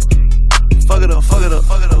up. Fuck it up, fuck it up,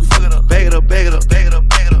 fuck it up, fuck it up, bag it up, bag it up, bag it up,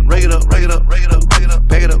 bag it up, rake it up, rake it up, rake it up, rake it up,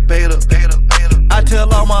 bag it up, bag it up, bag it up, bag it up. I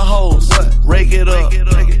tell all my hoes, rake it up,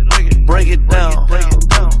 break it down, bag it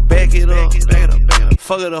up, bag it up, bag it up,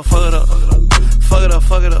 fuck it up, fuck it up, fuck it up,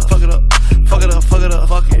 fuck it up, fuck it up, fuck it up, fuck it up,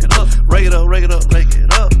 fuck it up, rake it up, rake it up, rake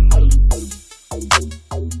it up.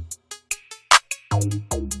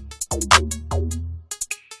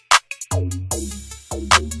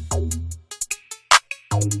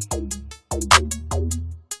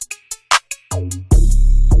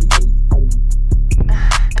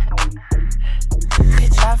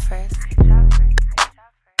 Good job, first.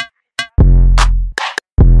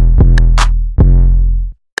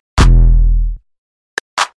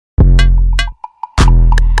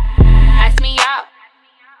 Ice me out,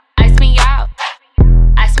 ice me out,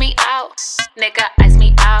 ice me out, nigga, ice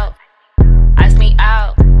me out, ice me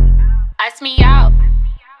out, ice me out,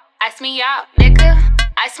 ice me out, nigga,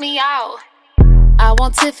 ice me out. I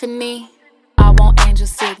want Tiffany, I want Angel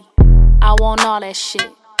City, I want all that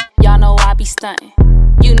shit. Y'all know I be stunting.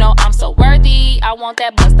 You know I'm so worthy, I want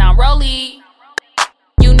that bust down rollie.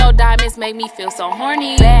 You know diamonds make me feel so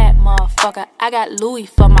horny. Bad motherfucker, I got Louis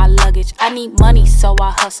for my luggage. I need money, so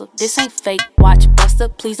I hustle. This ain't fake, watch buster.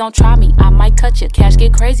 Please don't try me, I might cut you. Cash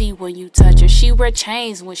get crazy when you touch her. She wear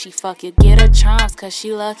chains when she fuck you. Get her charms, cause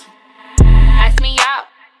she lucky. Ice me out,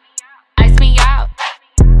 ice me out,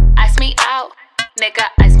 ice me out, nigga,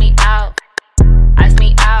 ice me out, ice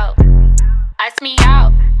me out, ice me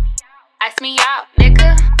out, ice me out,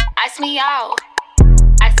 nigga, ice me out,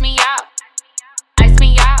 ice me out, ice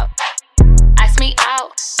me out, ice me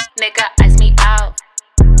out, nigga, ice me out,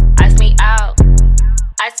 ice me out,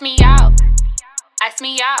 ice me out, ice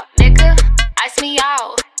me out, nigga, ice me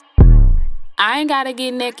out. I ain't gotta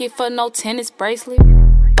get naked for no tennis bracelet,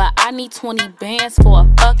 but I need 20 bands for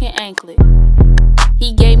a fucking anklet.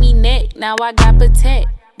 He gave me neck, now I got protect.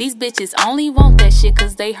 These bitches only want that shit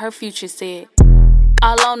cause they her future said.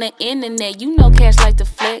 All on the internet, you know cash like to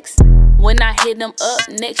flex. When I hit them up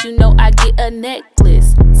next, you know I get a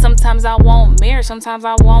necklace. Sometimes I want marriage, sometimes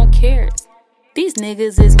I want carrots. These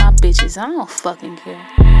niggas is my bitches, I don't fucking care.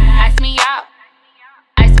 Ice me out,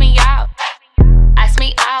 ice me out, ice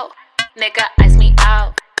me out, nigga, ice me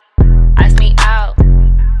out, ice me out,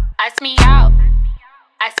 ice me out,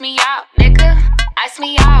 ice me out, nigga, ice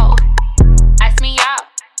me out, ice me out,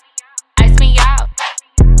 ice me out,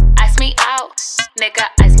 ice me out, nigga,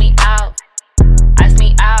 ice me out,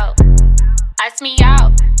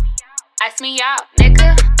 Ice me out,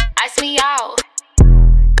 nigga. Ice me out.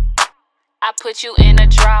 I put you in a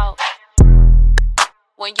drought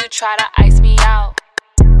when you try to ice me out.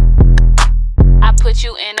 I put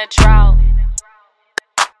you in a drought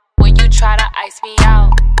when you try to ice me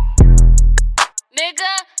out.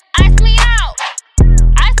 Nigga, ice me out.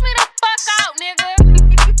 Ice me the fuck out, nigga. Ice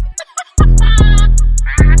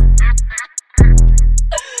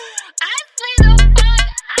me the fuck out.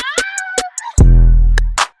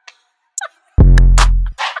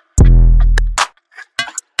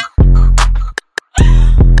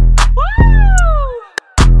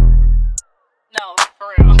 No, for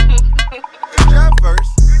real.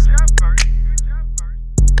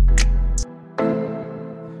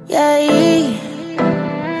 Yeah,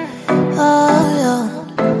 oh, yeah.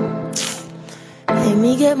 Hey,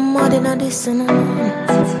 me get more than this and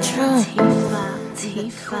try.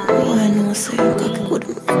 Oh, I know, so you got good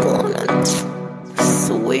phone and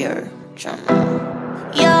swear,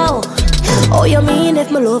 yo. Oh, you mean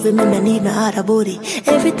if me love him, me need no other body.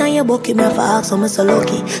 Every time you book him, me have to ask, so me so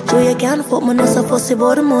lucky. So you can't fuck me, not so fussy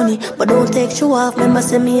about the money. But don't take you off, remember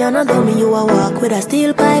say me and a dummy. You a walk with a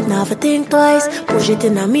steel pipe, now have to think twice. Push it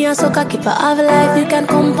in a me and suck a keep a have life. You can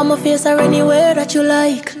come from my face or anywhere that you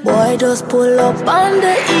like. Boy, just pull up on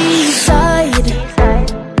the east side.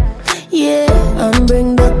 Yeah, and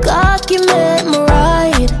bring the cocky, make me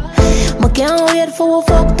ride. I can't wait for a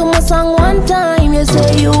fuck to my song one time. You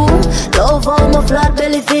say you love how my flat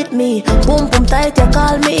belly fit me. Boom boom tight, you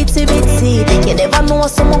call me itsy bitsy. You never know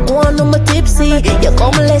someone go on my tipsy. You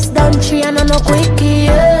come less than 3 and I no quickie,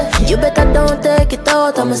 yeah. You better don't take it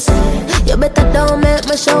out, I'ma say. You better don't make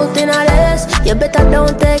me shout in a this. You better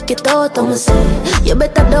don't take it out, I'ma say. You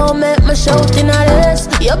better don't make me shout in a this.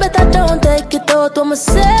 You better don't take it out, I'ma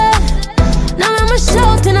say. Now I'm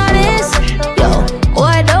shouting at this, yo.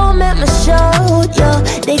 Boy, don't make me shout, yo.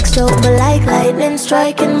 Dick soak me like lightning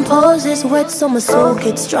striking poses. Wet summer soak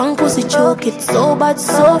it, strong pussy choke it. So bad,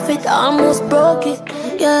 so fit, almost broke it.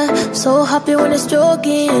 Yeah, so happy when it's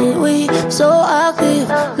joking. We so active,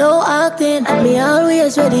 no acting. Me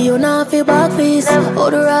always ready, you not feel back face. Oh,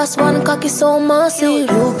 the last one cocky so massive.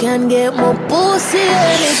 You can get my pussy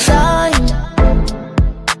anytime.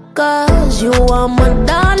 Cause you are my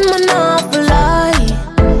dad, man, not for lie.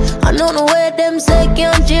 I don't know where them say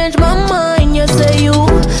can't change my mind. You say you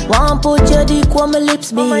want put your dick where my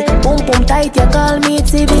lips be. Boom boom tight, you call me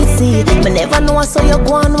TBC. Me never know I saw you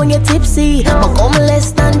go on when you're tipsy. I come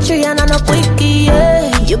less than 3 and I no quickie,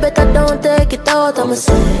 yeah. You better don't take it out, I'ma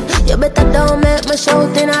say. You better don't make me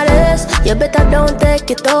shout in a this. You better don't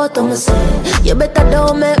take it out, I'ma say. You better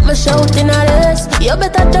don't make me shout in a this. You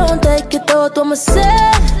better don't take it out, I'ma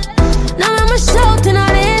say. Now I'm shouting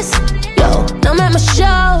at this, yo. Now I'm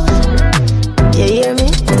shout. You hear me?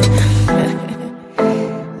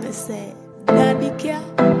 Me say, Daddy Kia,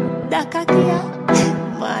 Daka Kia.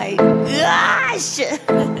 My gosh.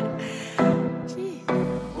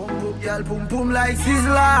 Girl, boom boom like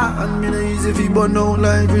Sizzler. And me no easy fi burn out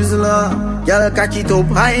like Drizzler. Girl, catch it up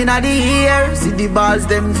high inna the air. See the balls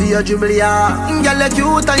them for your dribble, yeah. Girl, you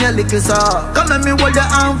cute and you little so. Come let me hold your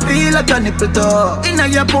arm, feel like your nipple toe. Inna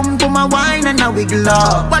your boom boom a wine and a wiggle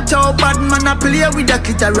up. Watch how bad man a play with the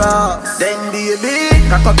clitoris. Then baby,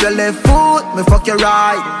 cock up your left foot, me fuck your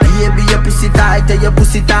right. Baby, your pussy tight, tell your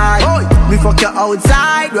pussy tight. Oi. Me fuck you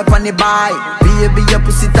outside, rap on the bike. Baby, your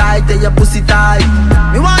pussy tight, tell your pussy tight.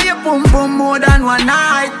 Me want you boom boom more than one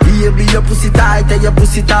night. Baby, your pussy tight, tell your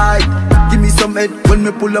pussy tight. Give me some head when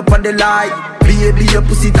me pull up on the light. Baby, your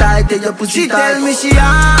pussy tight, tell your pussy tight. She tell me she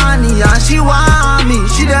honey and she want me.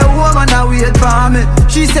 She the woman that wait for me.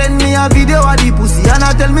 She send me a video of the pussy and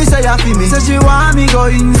I tell me say you feel me. Say she want me go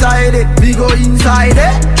inside it, me go inside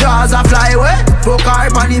it. Jaws a fly away, fuck her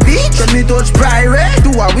on the beach. When me touch private,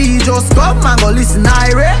 do a we just come and go listen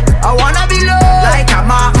Irie. I wanna be low like a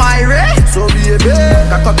Mark Myrie. So baby,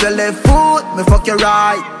 cock up your left foot, me fuck your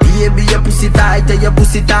right. Baby, your pussy tight, tell your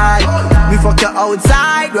pussy tight. Me fuck you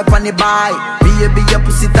outside, rap on the bike. Baby, your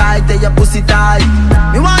pussy tight, tell your pussy tight.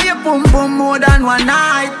 Me want you boom boom more than one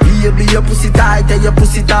night. Baby, your pussy tight, tell your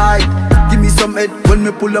pussy tight. Give me some head when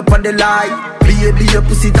me pull up on the light. Baby, your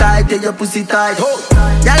pussy tight, tell your pussy tight.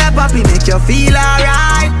 Y'all let papi make you feel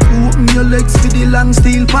alright. Open your legs for the long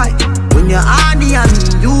steel pipe. When you're honey and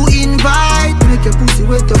me, you invite. Make your pussy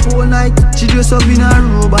wet up all night. She dress up in a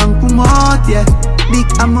robe and come out, yeah. Big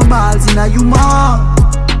and my balls in a you mouth.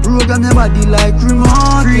 program your body like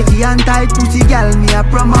remote. Pretty and tight pussy girl me a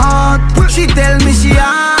promote. She tell me she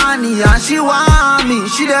honey and she want me.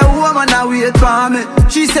 She the woman that wait for me.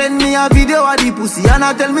 She send me a video of the pussy and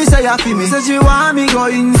I tell me say you feel me. Say she want me go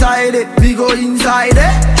inside it. We go inside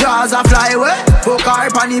it. Jaws a fly away. Fuck her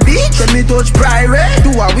on the beach when me touch private.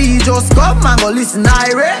 Do a we just come and go listen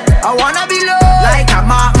irate. I wanna be low like a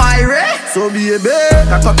Mark Myrie. So baby,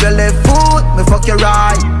 cock up your left foot, me fuck your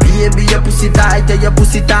right. Baby, your pussy tight, yeah, your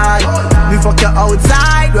pussy tight. Me fuck you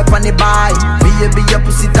outside, rep on the bike. Baby, your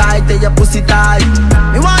pussy tight, yeah, your pussy tight.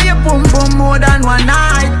 Me want you pum pum more than one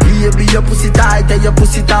night. Baby, your pussy tight, yeah, your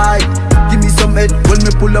pussy tight. Give me some head when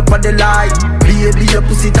me pull up on the light. Baby, your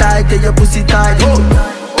pussy tight, yeah, your pussy tight.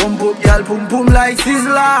 Pum pum, girl, pum pum like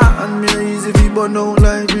Sizzler. And me easy fi burn out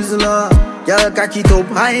like Drizzler. Girl, cock it up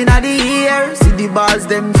high inna the air. See the balls,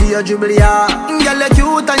 them for your dribble, yeah. Girl, you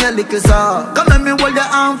cute and you little so. Come let me hold your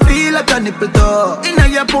arm, feel up your nipple toe. Inna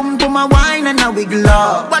your pum pum a wine and a wiggle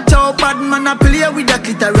up. Watch out, bad man a play with the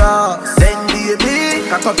clitoris. Then baby,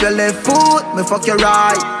 cock up your left foot, me fuck your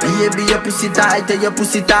right. Baby, your pussy tight, yeah, your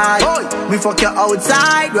pussy tight. Me fuck you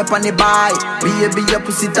outside, rep on the bike. Baby, your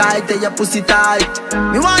pussy tight, yeah, your pussy tight.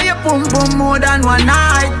 Me want you pum pum more than one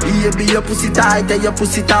night. Baby, your pussy tight, yeah, your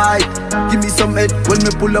pussy tight. Give me some head when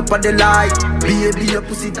me pull up on the light. Baby, your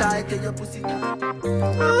pussy tight, yeah, your pussy tight.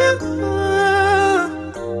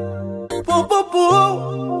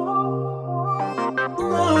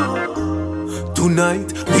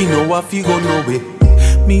 Tonight, we know if you go nowhere.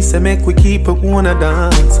 Me say make we keep it wanna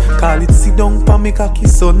dance. Call it sit down pa me cocky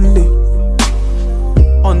Sunday.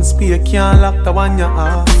 On spear can't lock the one you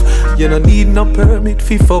off. You don't need no permit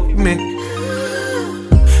fi fuck me.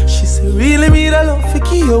 She say really me the love fi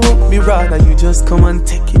give you up. Me rather you just come and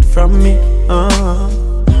take it from me.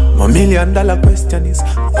 My $1 million question is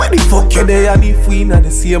where the fuck you there and if we in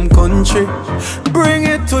the same country? Bring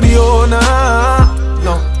it to the owner.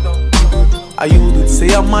 No, I you did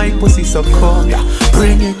say I my pussy so cold. Yeah.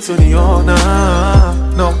 Bring it to the owner.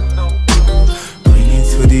 No, bring it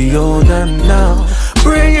to the owner now.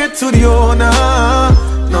 Bring it to the owner.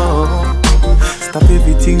 No, stop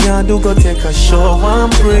everything you do, go take a shower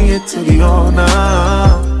and bring it to the owner.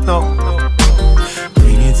 No,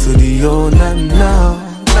 bring it to the owner now.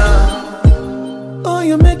 Oh,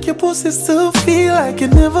 you make your pussy still feel like you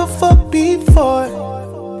never fucked before.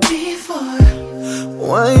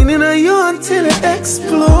 Whining on you until it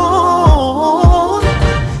explode.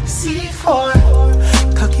 C4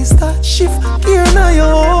 cocky start shift gear now you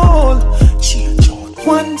hold. Change out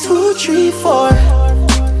 1, 2, 3, 4.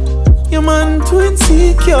 Your man too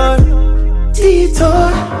insecure.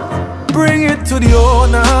 Detour. Bring it to the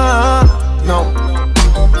owner. No,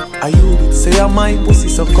 I you did say I my pussy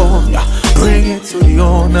so cold. Yeah. Bring it to the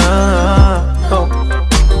owner. No,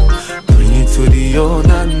 bring it to the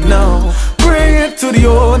owner now. Bring it to the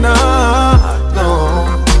owner. No,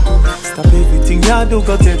 stop everything you do,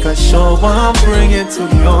 go take a shower and bring it to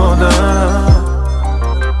the owner.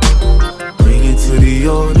 Bring it to the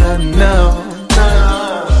owner now.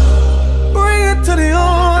 Bring it to the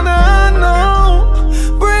owner now.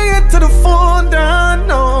 Bring it to the phone down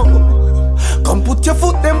now. Come put your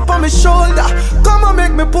foot them on my shoulder. Come and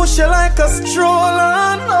make me push you like a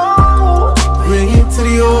stroller now. Bring it to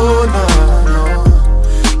the owner.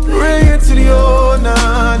 Bring it to the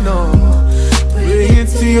owner, no. Bring it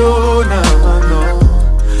to the owner, no.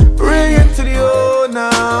 Bring it to the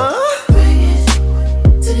owner. Bring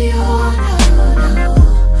it to the owner, no.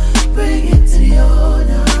 Bring it to the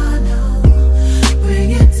owner, no.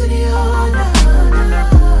 Bring it to the owner, no.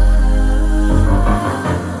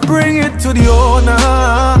 Bring it to the owner,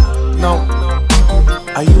 no.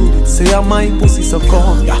 I you did say I my pussy so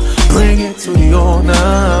cold, yeah. Bring it to the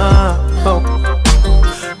owner, no.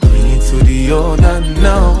 To the owner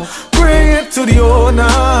now. Bring it to the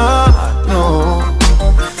owner. No,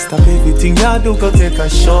 stop everything you do, go take a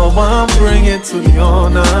shower and bring it to the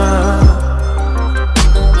owner.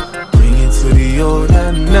 Bring it to the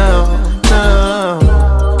owner now.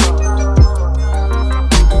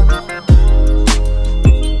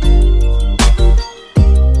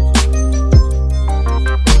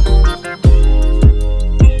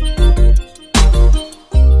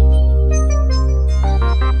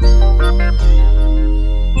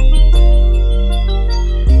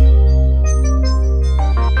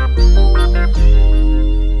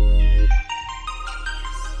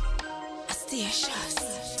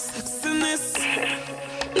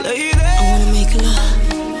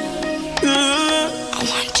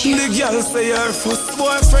 Say her first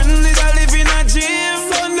boyfriend is a live in a gym.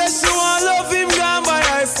 Sunday she want love him, gone buy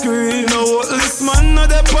ice cream. No this man, no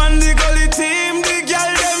the on the gully team. The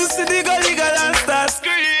girl them see the gully girl and start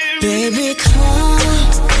scream.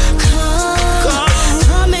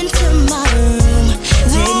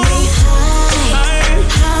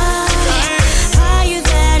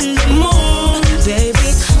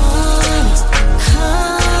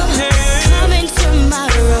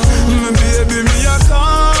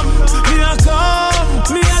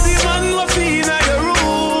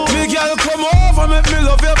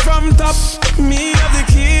 Me have the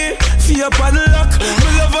key for your padlock. Me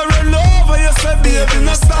love her run over, you say baby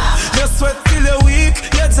no stop. You sweat till you're weak,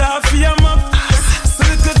 you jaw for your mop. So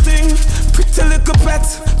little thing, pretty little pet.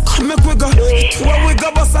 Come make we go, where we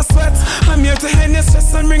go bust a sweat. I'm here to end your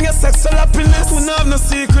stress and bring your sexual happiness. We don't have no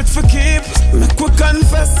secret for keep. Make we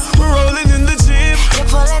confess, we're rolling in the Jeep. You're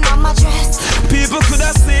pulling on my dress. People could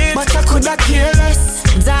have seen, but I could have cared less.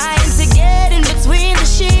 Dying to get in between the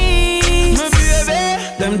sheets. My baby,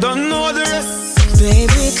 them don't know the rest.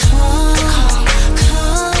 Baby,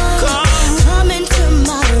 come into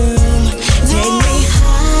my room. Take me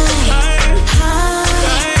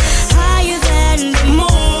higher than the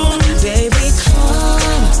moon. Baby,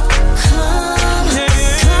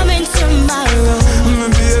 come into my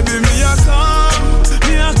room. Baby, me a come.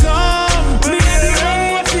 Baby, I'm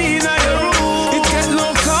walking in your room. It get no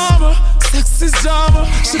calmer. Sex is drama.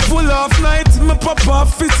 She pull off night, me pop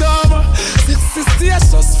off it armor. Sex is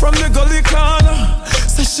status from the gully corner.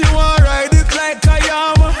 So she want ride it like a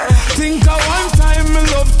yama. Think of one time me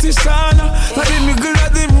love Tishana. Like the middle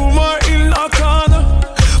of the room or in a corner.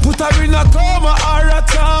 Put her in a coma or a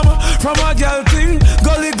trauma. From a girl thing,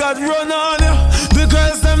 gully got run on ya. The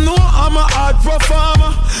girls them know I'm a hard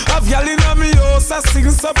performer. I've gal in a me house, I sing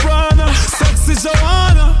soprano. Sexy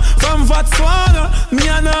Joanna, from Botswana. Me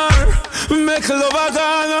and her, make love a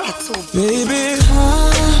Ghana. Baby,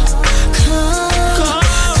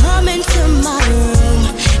 come into my room.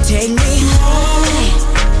 Take me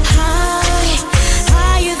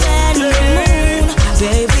higher than the moon.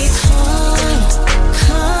 Baby,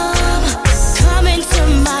 come into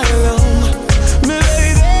my room. Me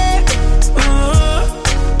lady,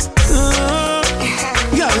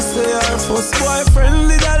 girl say her first boyfriend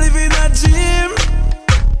did I live in a gym.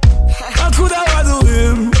 I could have do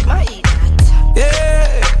him. Yeah.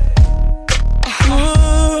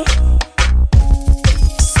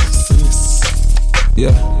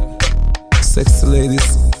 Yeah, sexy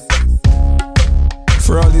ladies.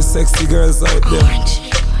 For all these sexy girls out there,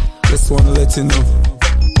 just wanna let you know,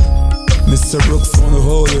 Mr. Brooks wanna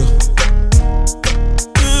hold you.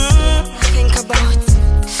 Think about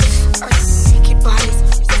our sticky bodies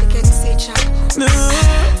to see each other.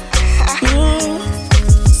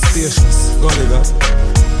 Spacious, go like that.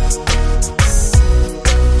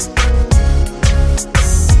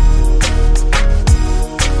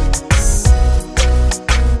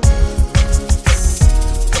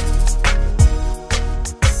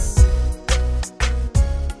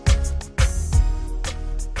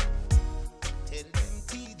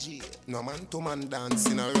 No man to man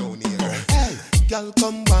dancing around here. Hey, girl,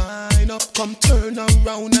 come wind up, come turn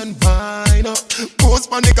around and wind up. Post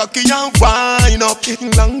my cocky and wind up.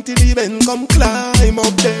 Getting long till the bend, come climb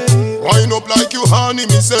up there. Wind up like you honey,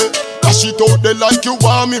 me say. Dash it out there like you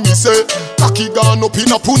want me say. Cocky gone up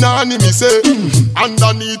in a punani, me say.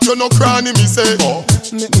 Underneath you no cranny, me say. Oh.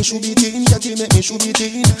 Make me should be teen, catty, make me should be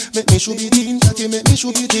teen. Make me should be teen, catty, make me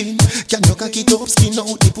should be teen. Can you cock it up, skin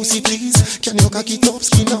out the pussy, please? Can you cock it up,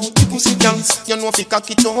 skin out the pussy, please? You know if you cock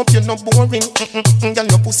it up, you're not boring. Girl,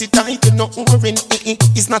 your pussy tight, you're not boring.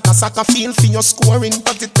 It's not a soccer field for your scoring.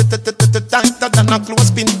 But it tighter than a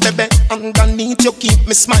clothespin, baby. Underneath you keep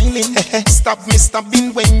me smiling. Stop me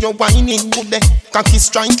stabbing when you're whining. Good day, cocky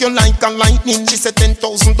strike you like a lightning. She said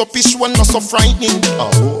 10,000 up is one not so frightening.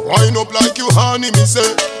 Oh, wind up like you honey, me say.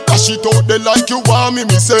 Dash it out there like you want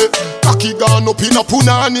me say. Cocky gone up in a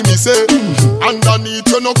punani, me say. Underneath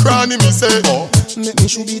you no cranny, me say. Oh. Make me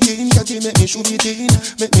should be teen, catty, make me should be teen.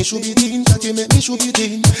 Make me should be teen, catty, make me should be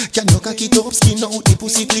teen. Can you cock it up, skin out the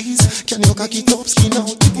pussy, please? Can you cock it up, skin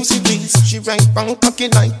out the pussy, please? She right bang cocky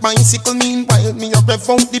like bicycle. Meanwhile, me a rev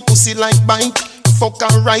out the pussy like bike. Fuck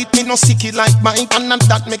her right, me no sicky like Mike. And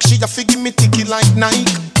that make she a figure me ticky like Nike.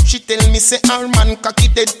 She tell me say her man cocky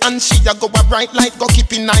dead and she a go a bright light go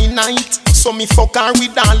keep in night. So me fuck her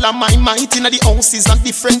with all of my might. Inna the house is a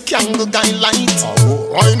different candle guy light.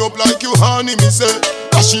 Oh, wind up like you honey, me say.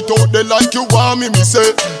 Dash it out there like you want me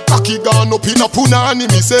say. Cocky gone up in a punani,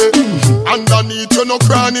 me say. Underneath you no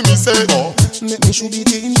cranny, me say. Oh. Make me should be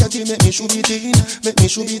teen, catty, make me should be teen. Make me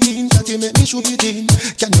should be teen, catty, make me should be teen.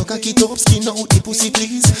 Can you cock it up, skin out the pussy,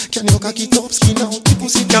 please? Can you cock it up, skin out the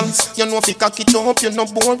pussy, please? You know if you cock it up, you're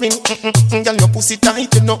not boring. Girl, your pussy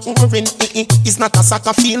tight, you're not boring. It's not a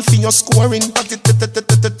soccer field for your scoring. But it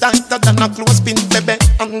tighter than a clothespin, baby.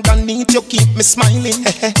 Underneath you keep me smiling.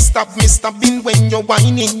 Stop me stabbing when you're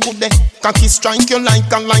whining. Good day, cocky strike you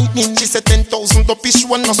like a light. lightning. She said 10,000 up is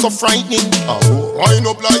one not so frightening. Oh, wind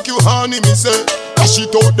up like you honey, me say. Dash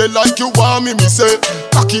it out there like you want me say.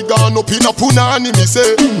 Cocky gone up in a punani, me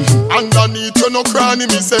say. Underneath you no cranny,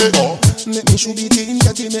 me say. Oh, make me should be teen,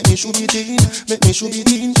 catty, make me should be teen. Make me should be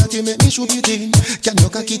teen, catty, make me should be teen. Can you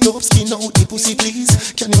cocky top skin out the pussy,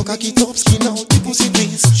 please? Can you cocky top skin out the pussy,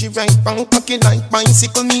 please? She right bang cocky like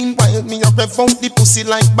bicycle. Meanwhile, me a rev out the pussy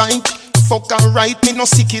like bike. Fuck her right, me no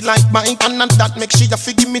sicky like Mike. And that make she a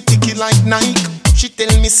figure me ticky like Nike. She tell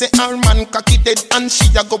me say her man cocky dead and she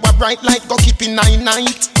a go a bright like go keep in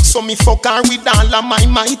night. So me fuck her with all of my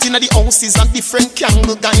might. Inna the house is a different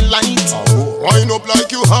candle guy light. Oh, wind up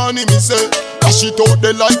like you honey, me say. Dash it out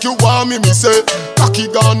there like you want me say. Cocky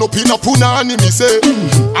gone up in a punani, me say.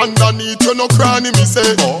 Underneath you no cranny, me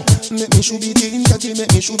say. Oh, make me should be teen, catty,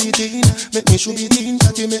 make me should be teen. Make me should be teen,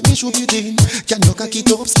 catty, make me should be teen. Can you cocky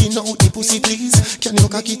top skin out the pussy, please? Can you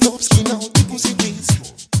cocky top skin out the pussy, please?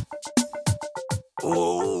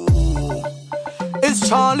 Oh, it's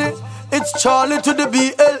Charlie to the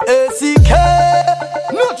B-L-A-C-K.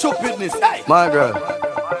 No stupidness, hey. My girl.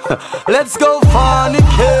 Let's go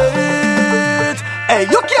fornicate. Hey,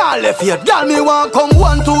 you can't left yet. Girl, me want come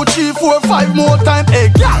 1, 2, 3, 4, 5 more time. Hey,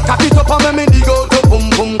 girl, cock it up and me dig out the boom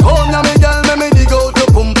boom. Come now, me girl, me dig out the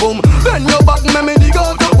boom boom. Bend your back, me dig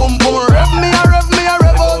out the boom boom. Rev me a rev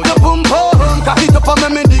out the boom boom. Cock it up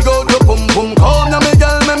and me dig out the boom boom. Come now, me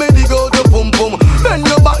girl, me dig out the boom boom. Bend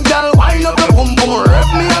your back, girl, wind up the boom boom. Rev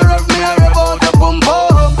me a rev out the boom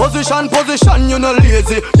boom. Position, you no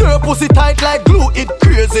lazy. Your pussy tight like glue, it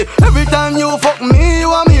crazy. Every time you fuck me, you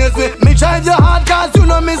amaze me. Me drive your hard cause you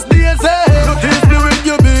no miss daisy. You tease me with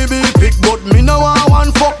your baby pick, but me no want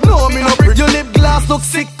one fuck, no, me no prick. Your lip glass look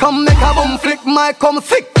sick, come make a bum flick. My come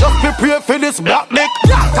thick, just prepare for this black dick.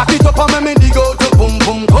 Cock it up and me dig out the boom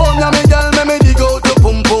boom. Come now me girl, me dig out the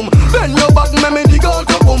boom boom. Bend your back, me dig out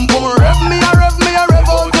the boom boom. Rev me a rev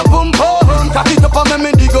out the boom boom. Cock it up and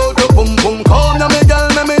me dig out the boom boom. Come now me girl,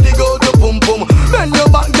 me dig out the boom boom. Bend your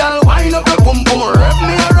back, girl, wind up the boom boom. Rev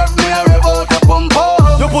me a rev out the boom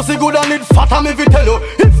boom. Your pussy good and it fat, and me fi tell you.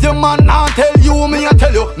 If your man not tell you, me a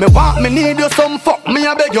tell you. Me want, me need you some fuck, me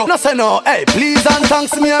a beg you. No say no, hey, please and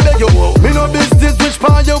thanks, me a beg you. Me no business which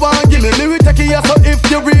part you want give me. Me will take you so if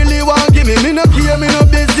you really want give me. Me no care, me no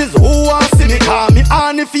business who want see me. Call me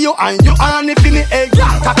honey for you and you honey for me. Hey,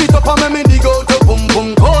 girl, cock it up and me dig out the boom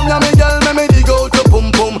boom. Come now, me girl, me dig out the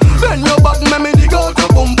boom boom. Bend your back, me dig out the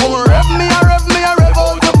boom boom. Rev me a rev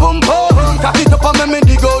out the boom boom. Cock it up and me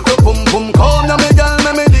dig out the boom boom. Come now, me girl,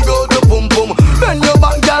 me dig out the boom boom. Bend your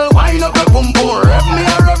back, girl, wind up the boom boom. Rev me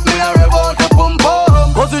a rev out the boom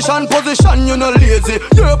boom. Position, you no lazy.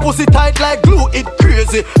 Your pussy tight like glue, it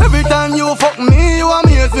crazy. Every time you fuck me, you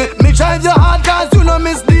amaze me. Me drive your hard cause you no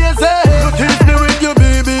miss daisy. You tease me with your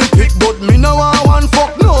baby pick, but me no want one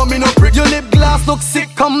fuck, no, me no prick. Your lip glass look sick,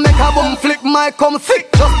 come make a bum flick. My come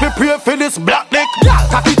thick, just prepare for this black dick.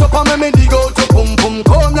 Cock it up and me dig out the boom boom.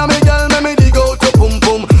 Come now, me girl, me dig out the boom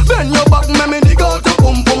boom. Bend your back, me dig out the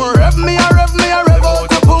boom boom. Rev me a rev out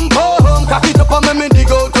the boom boom. Cock it up and me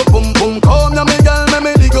dig out the boom boom. Come now, me girl,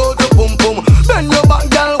 me dig out the boom boom. Bend your back,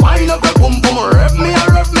 girl, wind up the boom boom. Rev me a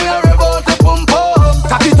rev out the boom boom.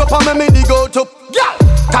 Cock it up and me dig out the, girl.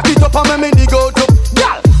 Cock it up and me dig out the,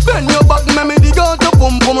 girl. Bend your back, me dig out the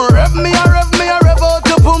boom boom. Rev me a rev out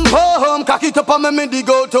the boom boom. Cock it up and me dig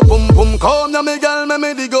out the boom boom. Come now, me girl,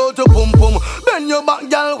 me dig out the boom boom. Bend your back,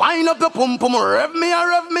 girl, wind up the boom boom. Rev me a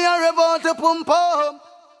rev out the boom boom.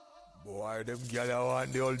 Boy, them gyal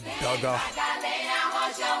want the old dagger.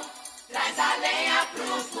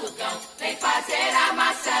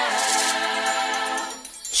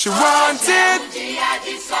 She wanted.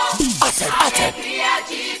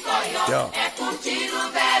 Yo.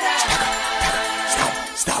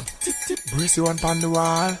 Stop. Brace you one pon the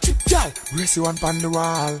wall. Brace you one pon the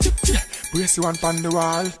wall. Brace you one pon the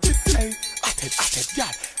wall. Hey, at it,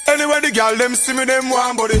 anyway, the girl them see me, them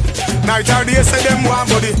want body. Night or day say them want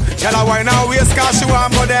body. Girl a wine and waist cause she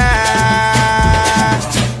want body.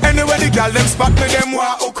 Anyway, the girl them spot me, them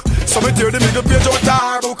want hook. So me tear the middle page out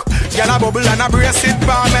her book. Girl a bubble and a brace it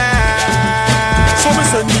for me. So me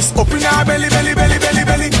send this up in her belly.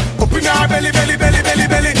 Up in her belly.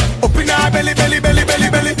 Up in her belly.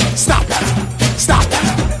 Stop.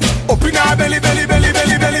 Up in her belly.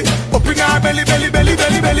 Up in her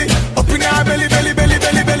belly. Up in her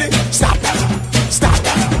belly. Stop.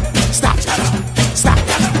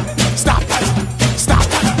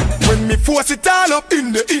 When me force it all up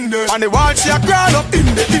in the. On the wall she a crawl up in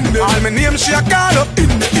the. All my name she a call up in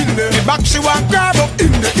the. The back she want grab up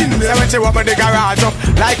in the. So when she walk me the garage up,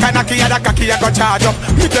 like a knocky and a cocky I go charge up.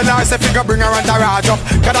 Me tell her say figure bring her and garage up.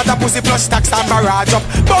 Got that a pussy plus tax and barrage up.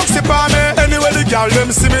 Bounce it for me. Anyway the girl them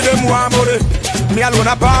see me them want money. Me alone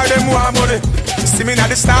a bar them want money. See me now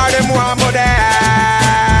the star them want money.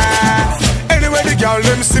 Anyway the girl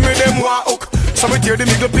them see me them want hook. So we tear the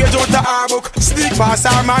middle page out the our book. Sneak past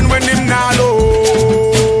our man when him nah low.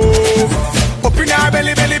 Up in our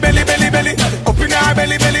belly, belly, belly, belly, belly. Up in our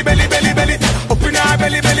belly, belly, belly, belly, belly. Up in our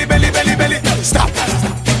belly, belly, belly, belly, belly. Stop,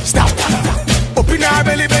 stop. Up in our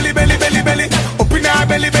belly, belly, belly, belly, belly. Up in our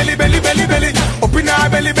belly, belly, belly, belly, belly. Up in our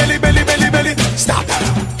belly, belly, belly, belly, belly. Stop,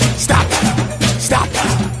 stop, stop,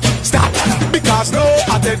 stop. Because no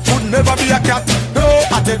atted could never be a cat. No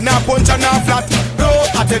atted nah punch and nah flat. No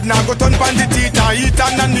atted nah go turn pan the teeth and eat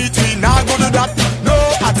and eat. We nah go do that. No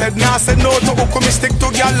atted nah say no to hook me stick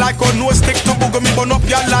to girl like a no stick to bug me burn up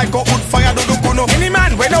girl like a wood fire do kuno. Any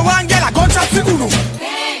man when no one girl a gunshot fi uno.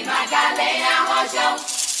 Vem Magalhães rojão,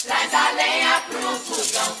 traz a lenha pro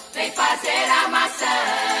fogão, vem fazer a maçã.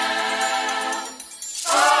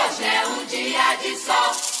 Hoje é dia de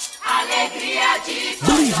sol, alegria de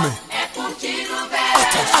fogão, é curtir o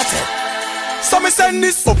verão. So me send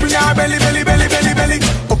this up in our belly, belly, belly, belly, belly.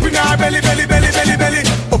 Up in our belly, belly, belly, belly, belly.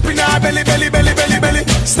 Up in our belly, belly, belly, belly, belly.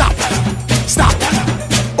 Stop, stop.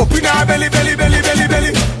 Up in our belly, belly, belly, belly,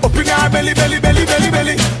 belly. Up in our belly, belly, belly, belly,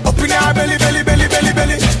 belly. Up in our belly, belly, belly, belly,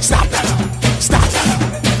 belly. Stop, stop,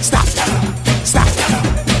 stop, stop,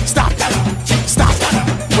 stop,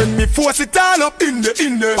 stop. When me force it all up in the.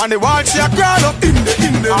 On the wall she a crawl up in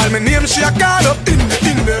the. All my name she a call up in the.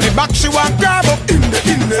 The back she want grab up in the.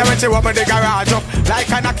 So when she walk me the garage up, like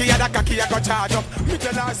a knocky and a cocky I go charge up. Me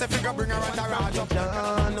tell her say figure bring her and garage up.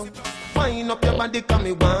 Wind up your body 'cause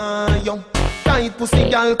me want you. Tight pussy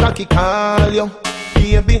girl cocky call you.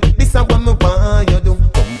 Baby, this a what me want you do.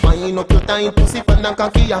 Wind up your tight pussy pan a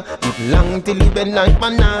cocky ya. It long till it bend like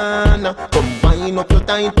banana. Wind up your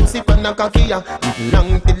tight pussy pan a cocky ya. It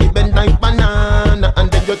long till it bend like banana.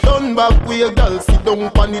 And then you turn back with your girl sit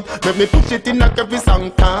down on it. Let me push it in like every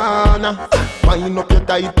Santana. Wind up your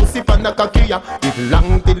tight pussy pan a cocky ya. It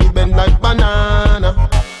long till it bend like banana.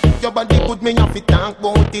 Your body good, me have to talk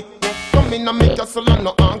about it. Come in and make your soul and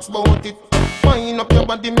no ask about it. Wind up your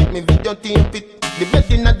body, make me videotape it. The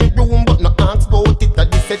bed in the room, but no ask about it. I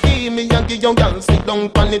just say, me and give your girl sit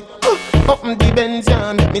down on it. Up in the Benz,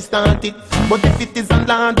 yeah, make me start it. But if it is a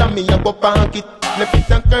land, me a go park it. Left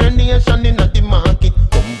it a carnation in the market.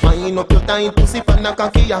 Combine up your tight pussy pan a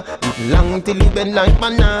cocky ya. It long till it bend like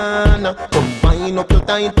banana. Combine up your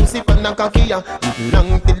tight pussy pan a cocky ya. It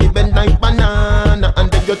long till it bend like banana.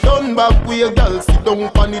 And then you turn back with your girl sit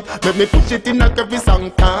down on it. Let me push it in like every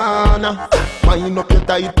Santana. Wind up your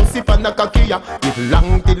tight pussy pan a cocky ya. It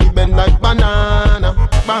long till it bend like banana.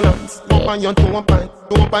 Balance, up on your 2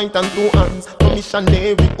 pint and 2 hands. No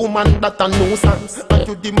missionary woman that a nuisance. And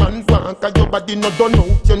you demand one 'cause your body no done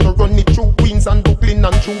out. You no run it through Queens and Brooklyn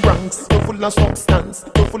and through Bronx. You full of substance,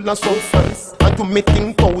 you full of substance. And you me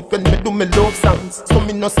think out when me do me love songs. So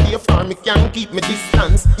me no stay far, me can't keep me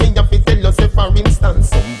distance. Me have to tell you say for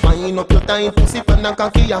instance. Combine up your tight pussy pan a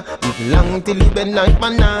cocky ya. It long till it bend like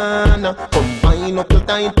banana. Combine up your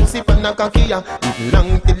tight pussy pan a cocky ya. It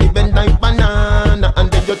long till it bend like banana.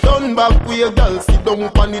 And then you turn back with your girl sit down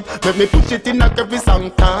on it. Let me push it in like every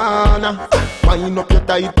Santana. Wind up your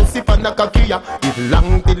tight pussy pan a cocky ya. It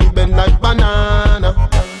long till it bend like banana.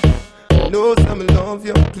 Know some love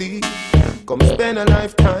you, please. Come spend a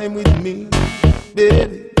lifetime with me,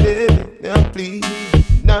 baby, baby, now please.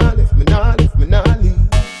 Nah left me, nah left me, nah leave.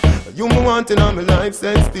 You me wanting on my life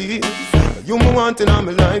sense, please. You me wanting on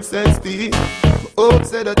my life sense, please. Hope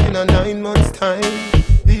said that in a 9 months time,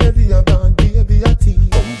 baby I born, baby I tea.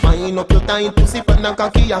 Combine up your tight pussy pan a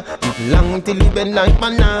cocky ya. It long till it bend like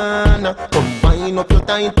banana. Combine up your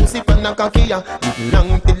tight pussy pan a cocky ya. It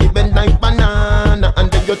long till it bend like banana.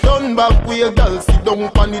 And then you turn back with your girl sit down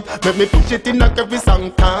on it. Let me push it in like every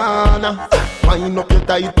Santana. Wind up your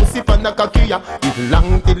tight pussy pan a cocky ya. It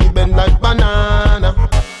long till it bend like banana.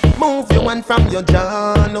 Move your one from your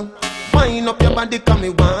jaw now. Wind up your body 'cause me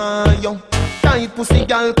want you. Tight pussy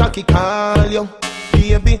girl cocky call you.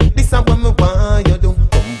 Baby, this a what me want you do.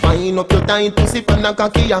 Combine up your tight pussy pan a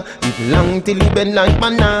cocky ya. It long till it bend like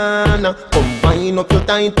banana. Combine up your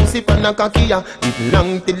tight pussy pan a cocky ya. It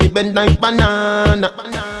long till it bend like banana.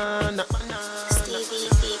 Banana,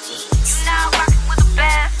 You now rockin' with the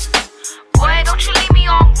best. Boy, don't you leave me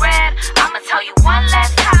on red. I'ma tell you one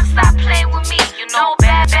last time, stop playing with me. You know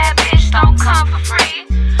bad bitch don't come for free.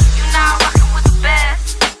 You now rockin' with the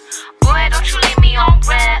best. Boy, don't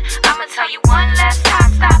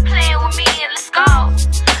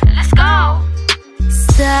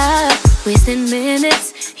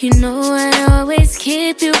always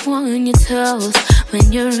keep you on your toes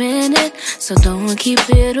when you're in it, so don't keep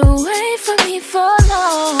it away from me for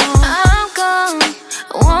long. I'm gone,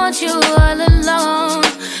 I want you all alone.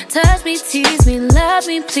 Touch me, tease me, love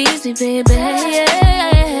me, please me, baby.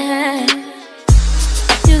 Yeah.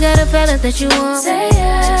 You got a fella that you want. Say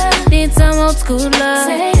yeah. Need some old school love.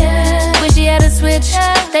 Say yeah. Wish you had a switch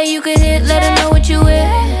that you could hit, let her know what you with.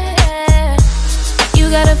 You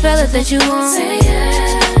got a fella that you want. Say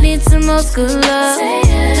yeah. Need some old school love. Say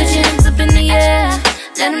yeah. Put your hands up in the air,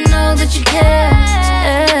 let him know that you care.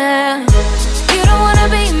 You don't wanna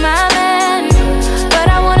be my man, but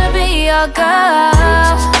I wanna be your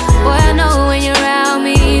girl. Boy, I know when you're around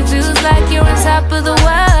me, it feels like you're on top of the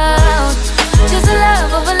world. Just a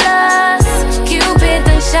love of a lust, Cupid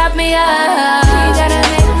done shot me up. We gotta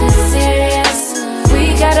make this serious,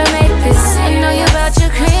 we gotta make this serious. I know you about your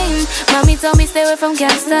cream, mommy told me stay away from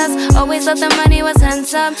gangsters. Always thought the money was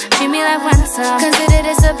handsome, treat me like ransom. Consider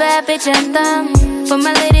this a bad bitch anthem for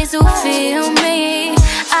my ladies who feel me.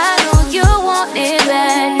 I know you want it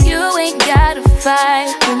bad, you ain't gotta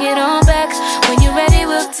fight. Bring it on back, when you're ready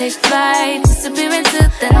we'll take flight. Disappear into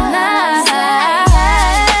the night.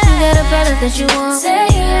 You got a fella that you want. Say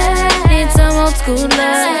yeah. Need some old school love.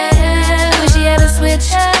 Say yeah. Wish you had a switch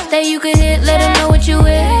that you could hit, let him know what you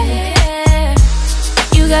with.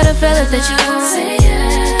 You got a fella that you want. Say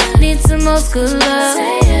yeah. Need some old school love.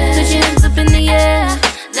 Say yeah. Put your hands up in the air,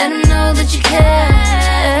 let him know that you care.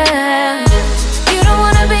 You don't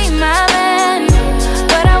wanna be my man,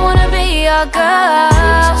 but I wanna be your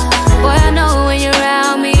girl. Boy, I know when you're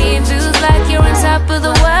around me, it feels like you're on top of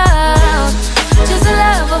the world. Just a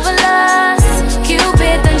love of a lust,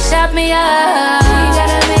 Cupid done shot me up. We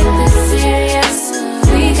gotta make this serious,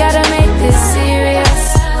 we gotta make this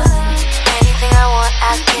serious. Anything I want,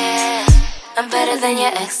 I get. I'm better than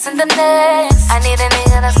your ex and the next. I need a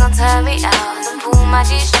nigga that's gonna turn me out and pull my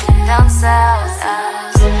G-string down south.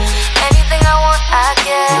 Anything I want, I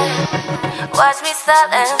get. Watch me style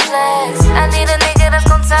and flex. I need a nigga that's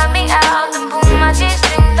gonna turn me out and pull my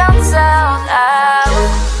G-string down south.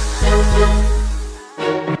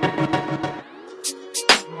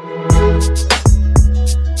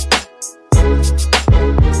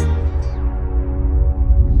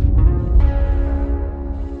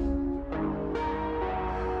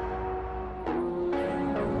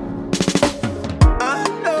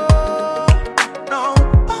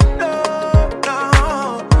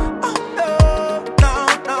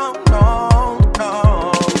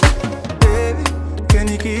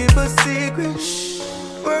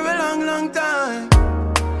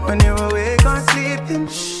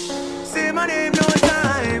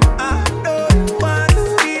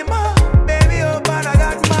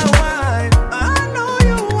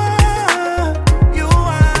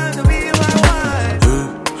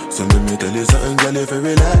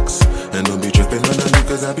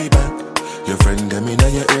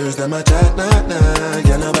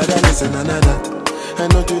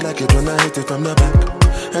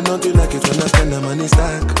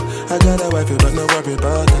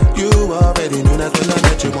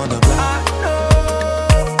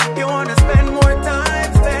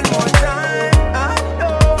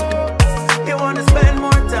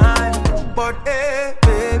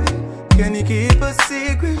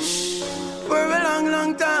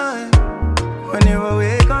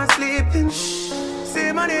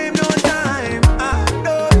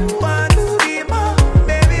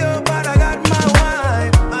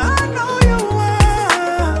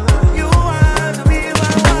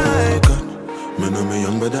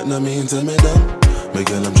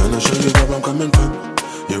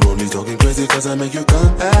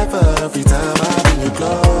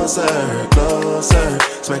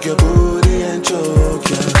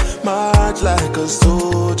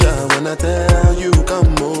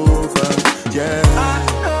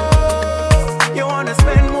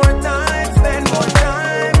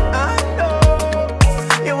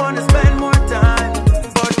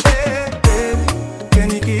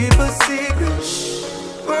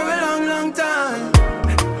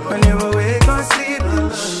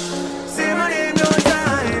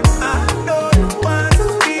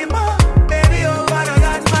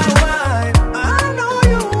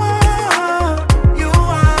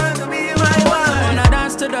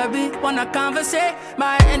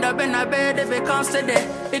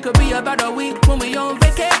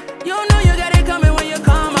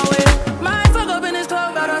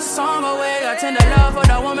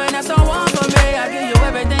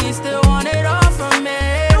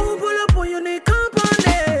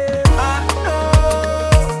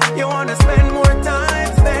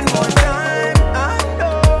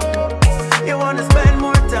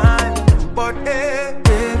 But hey,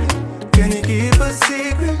 baby, can you keep a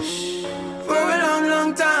secret for a long,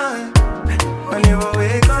 long time? When you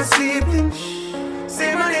awake or sleeping,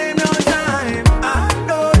 say my name no time. I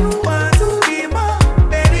know you want to be my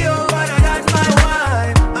baby, oh, but I got my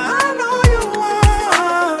wife. I know you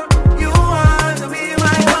want to be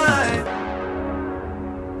my wife.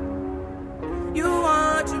 You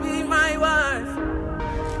want to be my wife.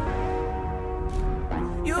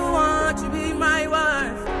 You want to be my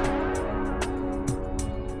wife.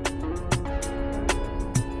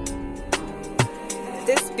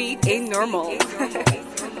 This beat ain't normal.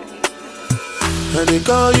 And they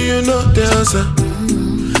call you, you know the answer.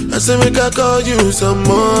 I say make I call you some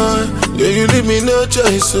more. Yeah, you leave me no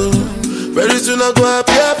choice, so very soon I go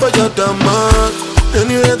appear for your demand. And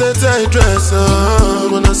you had that tight dress on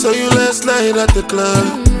when I saw you last night at the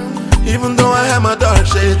club. Even though I had my dark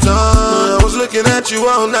shades on, I was looking at you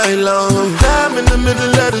all night long. I'm in the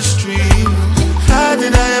middle of the street. How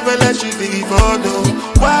did I ever let you leave? Oh no,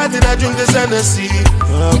 why did I drink this Hennessy?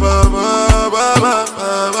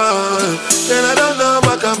 And I don't know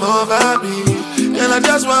what come over me. And I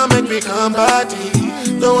just wanna make me come party.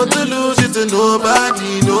 Don't want to lose it to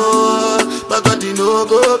nobody, no. My God, you no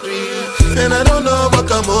go free. And I don't know what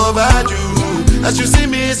come over you. As you see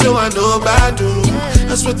me, so I know about you.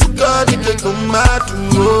 I swear to God, you can come out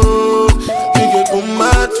too. You can come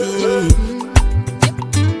out too.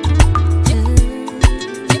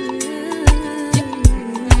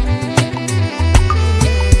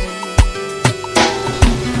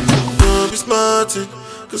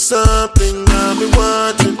 Cause something I've been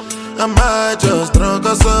watching. I might just drunk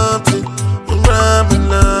or something. I'm rhyming,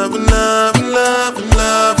 loving like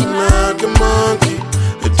a monkey.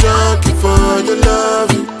 A junkie for your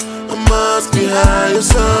loving. I must be high or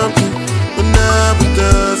something. But now it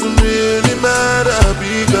doesn't really matter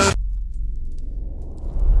because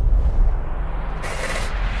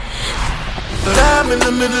but I'm in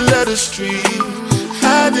the middle of the street.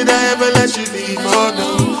 How did I ever let you leave? Oh no,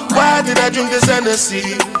 why did I drink this Hennessy?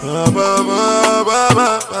 And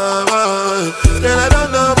I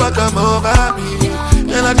don't know what come over me.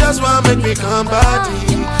 And I just wanna make me come party.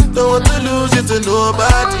 Don't want to lose it to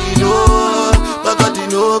nobody, no. My God, you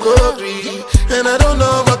no go free. And I don't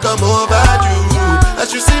know what come over you.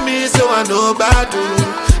 As you see me, so I know about you.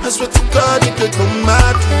 I swear to God, you can come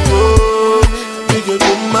out too. Oh, you can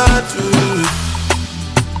come out too.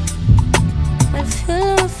 I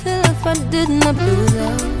feel if I did not be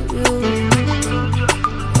without you.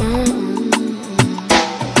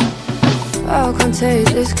 I can't take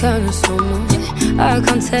this kindness no more. I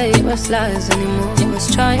can't take my lies anymore. It's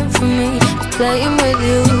trying for me, it's playing with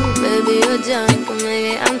you. Baby, you're drunk, or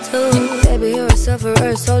maybe I'm too. Baby, you're a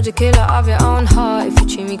sufferer, soldier, killer of your own heart. If you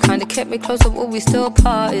treat me kinda, kept me closer, would we still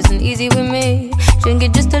part? Isn't easy with me. Drink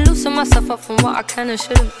it just to loosen myself up from what I can and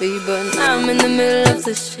shouldn't be. But now I'm in the middle of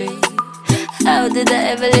the street. How did I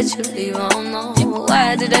ever let you leave? I don't know.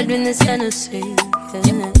 Why did I drink this Hennessy?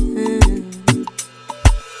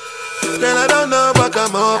 Then I don't know what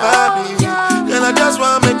come over me. Then I just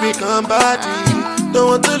wanna make me come party. Don't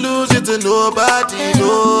want to lose it to nobody,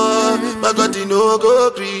 no. My God, you no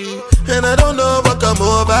go free. And I don't know what come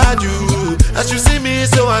over you. As you see me,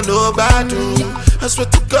 so I know about you. I swear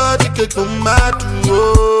to God, you can come out too.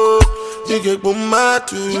 Oh, you can come out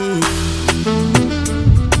too.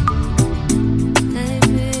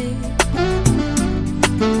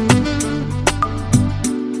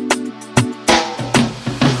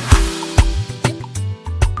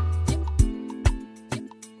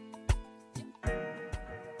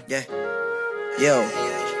 Yeah, yo,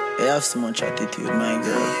 you have so much attitude, my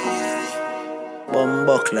girl.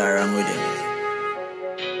 Bumbuckler around with you.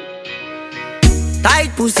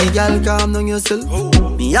 Tight pussy, girl, calm down yourself.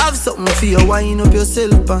 Me have something for you, wind up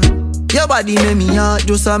yourself, and your body make me heart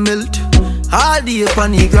just a melt. All day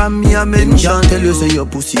on the gram, me a mention. Tell you say your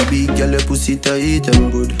pussy big, girl, your pussy tight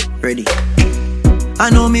and good. Ready? I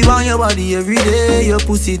know me want your body every day. Your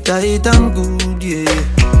pussy tight and good, yeah.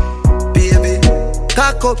 Baby,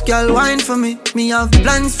 cock up, girl, wine for me. Me have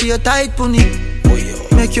plans for your tight pony.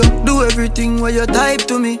 Make you do everything where you type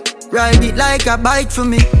to me. Ride it like a bike for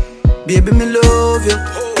me. Baby, me love you,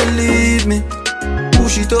 believe me.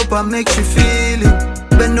 Push it up and make she feel it.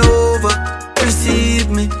 Bend over, receive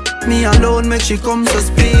me. Me alone make she come so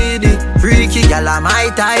speedy. Freaky girl, I'm my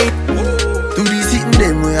type. Do the sitting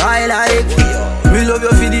them where I like. Me love you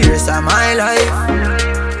for the rest of my life.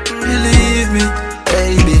 Believe me,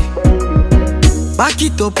 baby. Back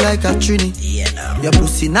it up like a trini. Your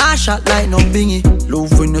pussy nah shot like no bingy.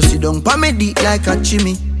 Love when you sit down pa me dick like a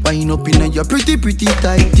chimney. Wind up in your pretty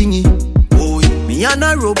tight thingy. Oh, me and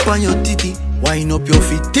a rope on your titty. Wind up your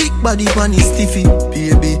feet, thick body pan is stiffy.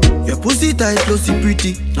 Baby, your pussy tight, pussy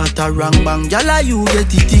pretty. Not a wrong bang, gyal, you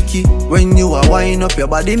get it ticky. When you are wind up your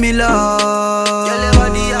body, me love. Gyal, your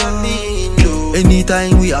body have me in love.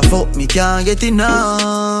 Anytime we are fuck, me can't get enough.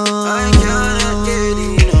 I cannot get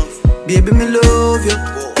enough. Baby, me love you,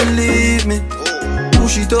 believe me.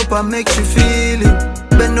 Push it up and make you feel it.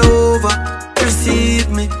 Bend over, receive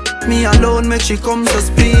me. Me alone make she come so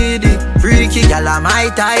speedy. Freaky gal are my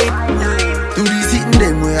type. Do the sitting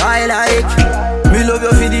them way I like. Me love you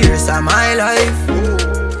for the rest of my life.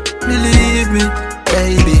 Believe me,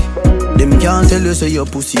 baby. Them can't tell you say your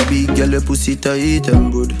pussy big, girl your pussy tight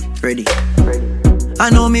and good. Ready? I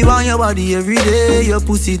know me want your body every day. Your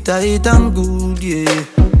pussy tight and good, yeah.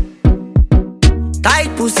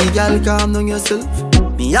 Tight pussy, girl, calm down yourself.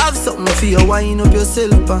 Me have something for you, wind up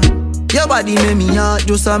yourself, and your body make me heart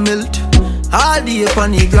just a melt. All day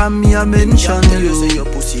upon the gram, me a mention you. Say your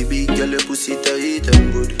pussy big, girl, your pussy tight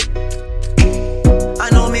and good. I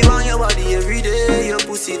know me want your body every day. Your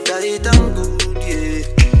pussy tight and good, yeah.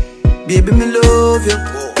 Baby, me love you,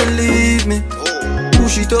 believe me.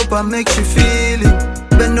 Push it up and make she feel it.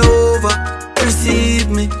 Bend over, receive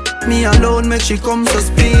me. Me alone make she come so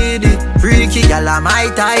speedy. Freaky gal are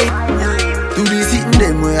my type. Do the sitting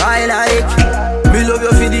them way I like. Me love you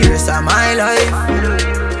for the rest of my life.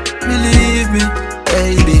 Believe me,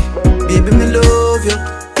 baby. Baby, me love you,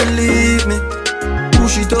 believe me.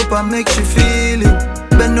 Push it up and make she feel it.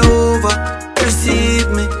 Bend over, receive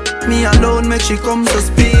me. Me alone make she come so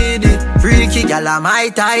speedy. Freaky gal are my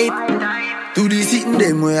type. Do the sitting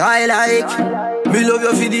them way I like. Me love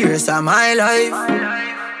you for the rest of my life.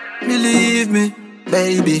 Believe me,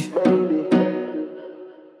 baby.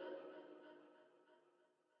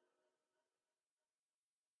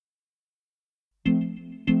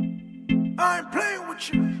 I ain't playing with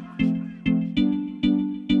you.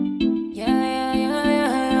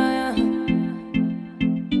 Yeah.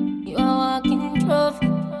 You are walking trophy.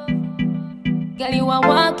 Girl, you are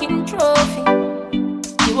walking trophy.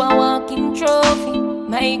 You are walking trophy.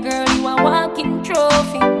 My girl, you are walking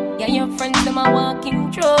trophy. Yeah, your friends, them are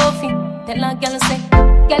walking trophy. Tell a girl, say,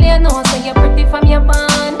 girl, you know, say you're pretty from your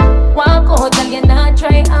band. Walk out, girl, you not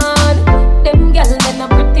try hard. Them girl, they not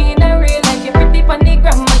pretty in a real life. You're pretty on the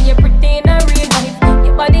gram, and you're pretty in a real life.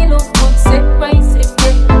 Your body look good, set right, set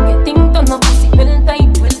right. Your thing turn up, pussy well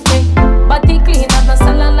tight, well tight. Body clean as a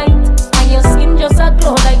cellulite, and your skin just a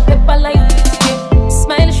glow like pepper light. Yeah.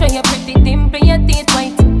 Smile, show your pretty dimple, your teeth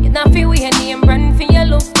white. You not feel weird, name brand for your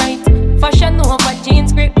look right. Fashion over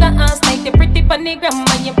jeans, grip the ass tight. You're pretty on the gram,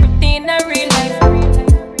 and you're pretty in a real life.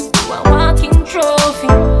 You are walking trophy.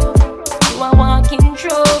 You are walking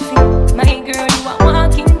trophy. My girl, you are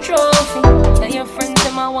walking trophy. Tell your friends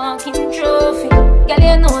them are walking trophy. Girl,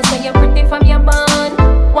 you know say you're pretty from your band.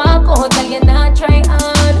 Walk out, girl, you not try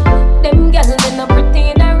hard. Them girls they not pretty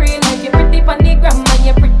in a real life. You're pretty on the gram and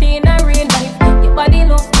you're pretty in a real life. Your body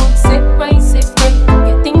look good, set right, set right.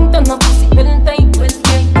 Your thing turn up, pussy well tight, well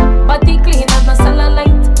tight. Body clean as a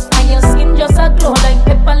cellulite, and your skin just a glow like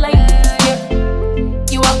pepper light. Yeah.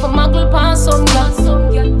 You have a muggle pan some girl.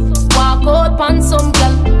 Walk out pan some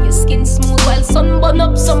girl. Your skin smooth while sun burn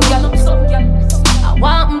up some girl. I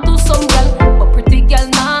want them to some girl, but pretty girl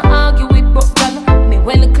nah argue with broke girl. Me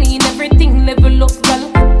well clean everything level up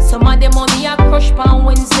girl. Some of them money I crush pan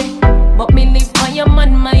Wednesday, but me live